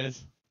 It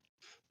is.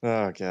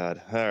 Oh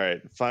God. All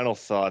right. Final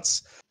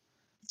thoughts.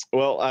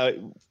 Well, I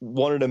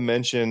wanted to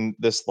mention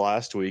this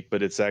last week,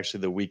 but it's actually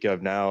the week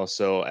of now.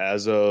 So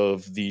as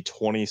of the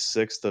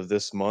 26th of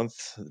this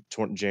month,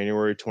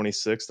 January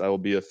 26th, I will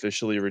be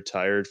officially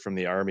retired from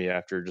the Army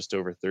after just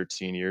over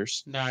 13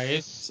 years.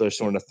 Nice. So I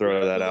just wanted to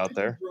throw that out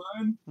there.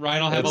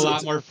 Ryan will have a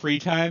lot more free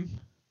time.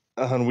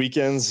 On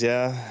weekends,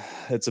 yeah.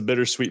 It's a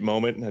bittersweet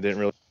moment. I didn't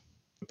really,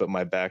 but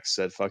my back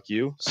said, fuck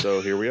you. So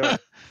here we are.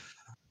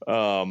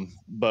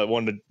 But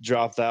wanted to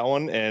drop that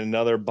one. And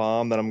another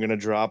bomb that I'm going to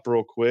drop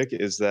real quick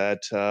is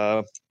that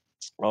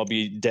I'll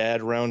be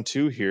dad round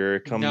 2 here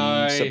come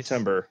Nice.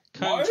 September.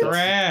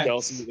 Congrats.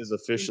 Kelsey is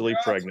officially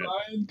pregnant.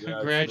 Ryan.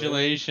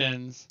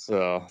 Congratulations.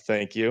 So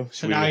thank you.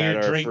 So now you're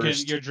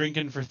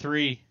drinking for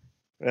 3.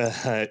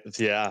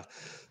 Yeah.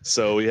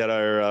 So we had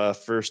our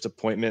first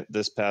appointment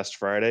this past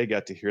Friday.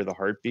 Got to hear the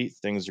heartbeat.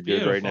 Things are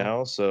good right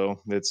now.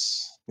 So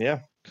it's,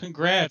 yeah.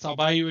 Congrats. I'll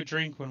buy you a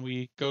drink when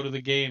we go to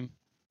the game.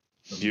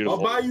 Beautiful.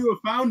 I'll buy you a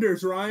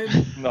Founders,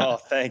 Ryan. No,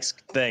 thanks,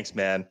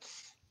 man.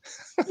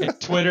 Hey,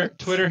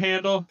 Twitter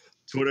handle?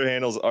 Twitter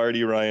handle's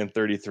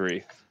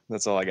RDRyan33.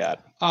 That's all I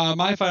got.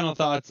 My final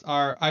thoughts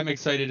are I'm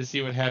excited to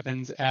see what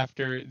happens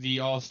after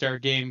the All-Star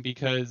game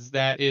because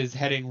that is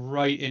heading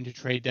right into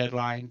trade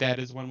deadline. That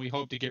is when we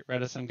hope to get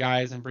rid of some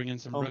guys and bring in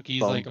some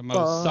rookies like a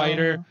Mo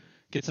Sider,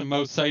 get some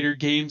Mo Sider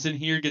games in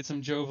here, get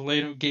some Joe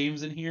Vallejo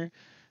games in here.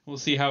 We'll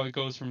see how it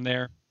goes from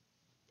there.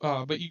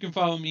 But you can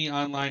follow me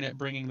online at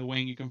Bringing the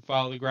Wing. You can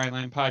follow the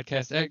Grindline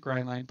Podcast at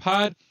Grindline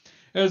Pod.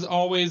 As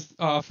always,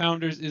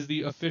 Founders is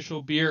the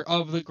official beer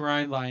of the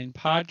Grindline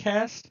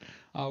Podcast.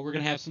 We're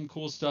going to have some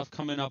cool stuff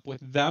coming up with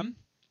them.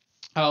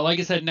 Like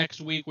I said,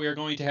 next week we are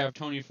going to have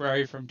Tony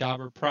Ferrari from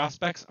Dauber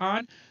Prospects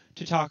on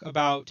to talk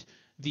about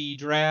the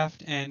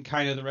draft and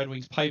kind of the Red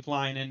Wings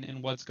pipeline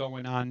and what's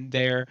going on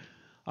there.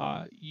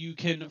 You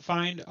can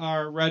find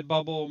our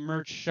Redbubble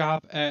merch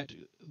shop at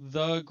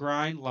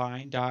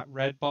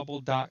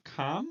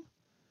thegrindline.redbubble.com.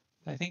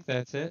 I think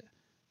that's it.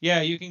 Yeah,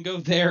 you can go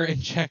there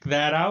and check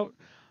that out.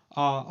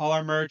 All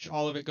our merch,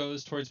 all of it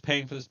goes towards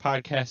paying for this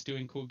podcast,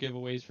 doing cool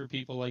giveaways for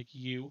people like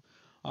you.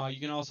 You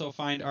can also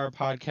find our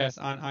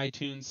podcast on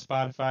iTunes,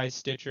 Spotify,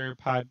 Stitcher,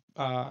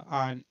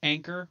 on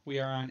Anchor. We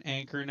are on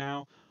Anchor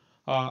now.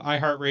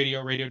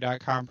 iHeartRadio,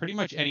 radio.com. Pretty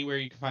much anywhere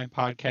you can find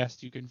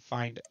podcasts, you can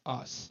find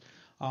us.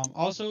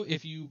 Also,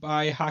 if you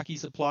buy hockey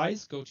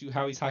supplies, go to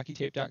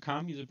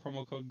howieshockeytape.com. Use the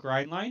promo code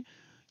GRINDLINE.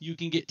 You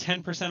can get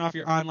 10% off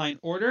your online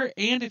order.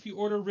 And if you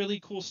order really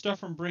cool stuff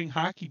from Bring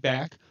Hockey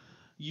Back,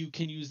 you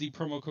can use the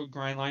promo code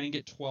GRINDLINE and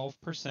get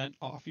 12%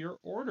 off your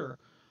order.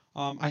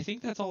 I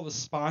think that's all the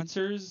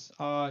sponsors.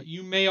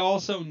 You may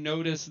also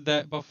notice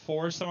that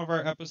before some of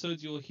our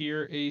episodes, you'll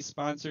hear a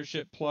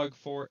sponsorship plug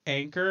for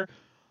Anchor.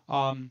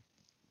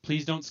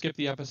 Please don't skip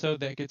the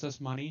episode. That gets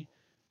us money,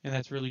 and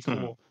that's really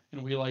cool,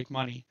 and we like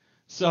money.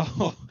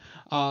 So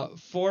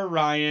for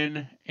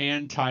Ryan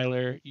and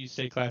Tyler, you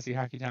stay classy,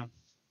 Hockey Town.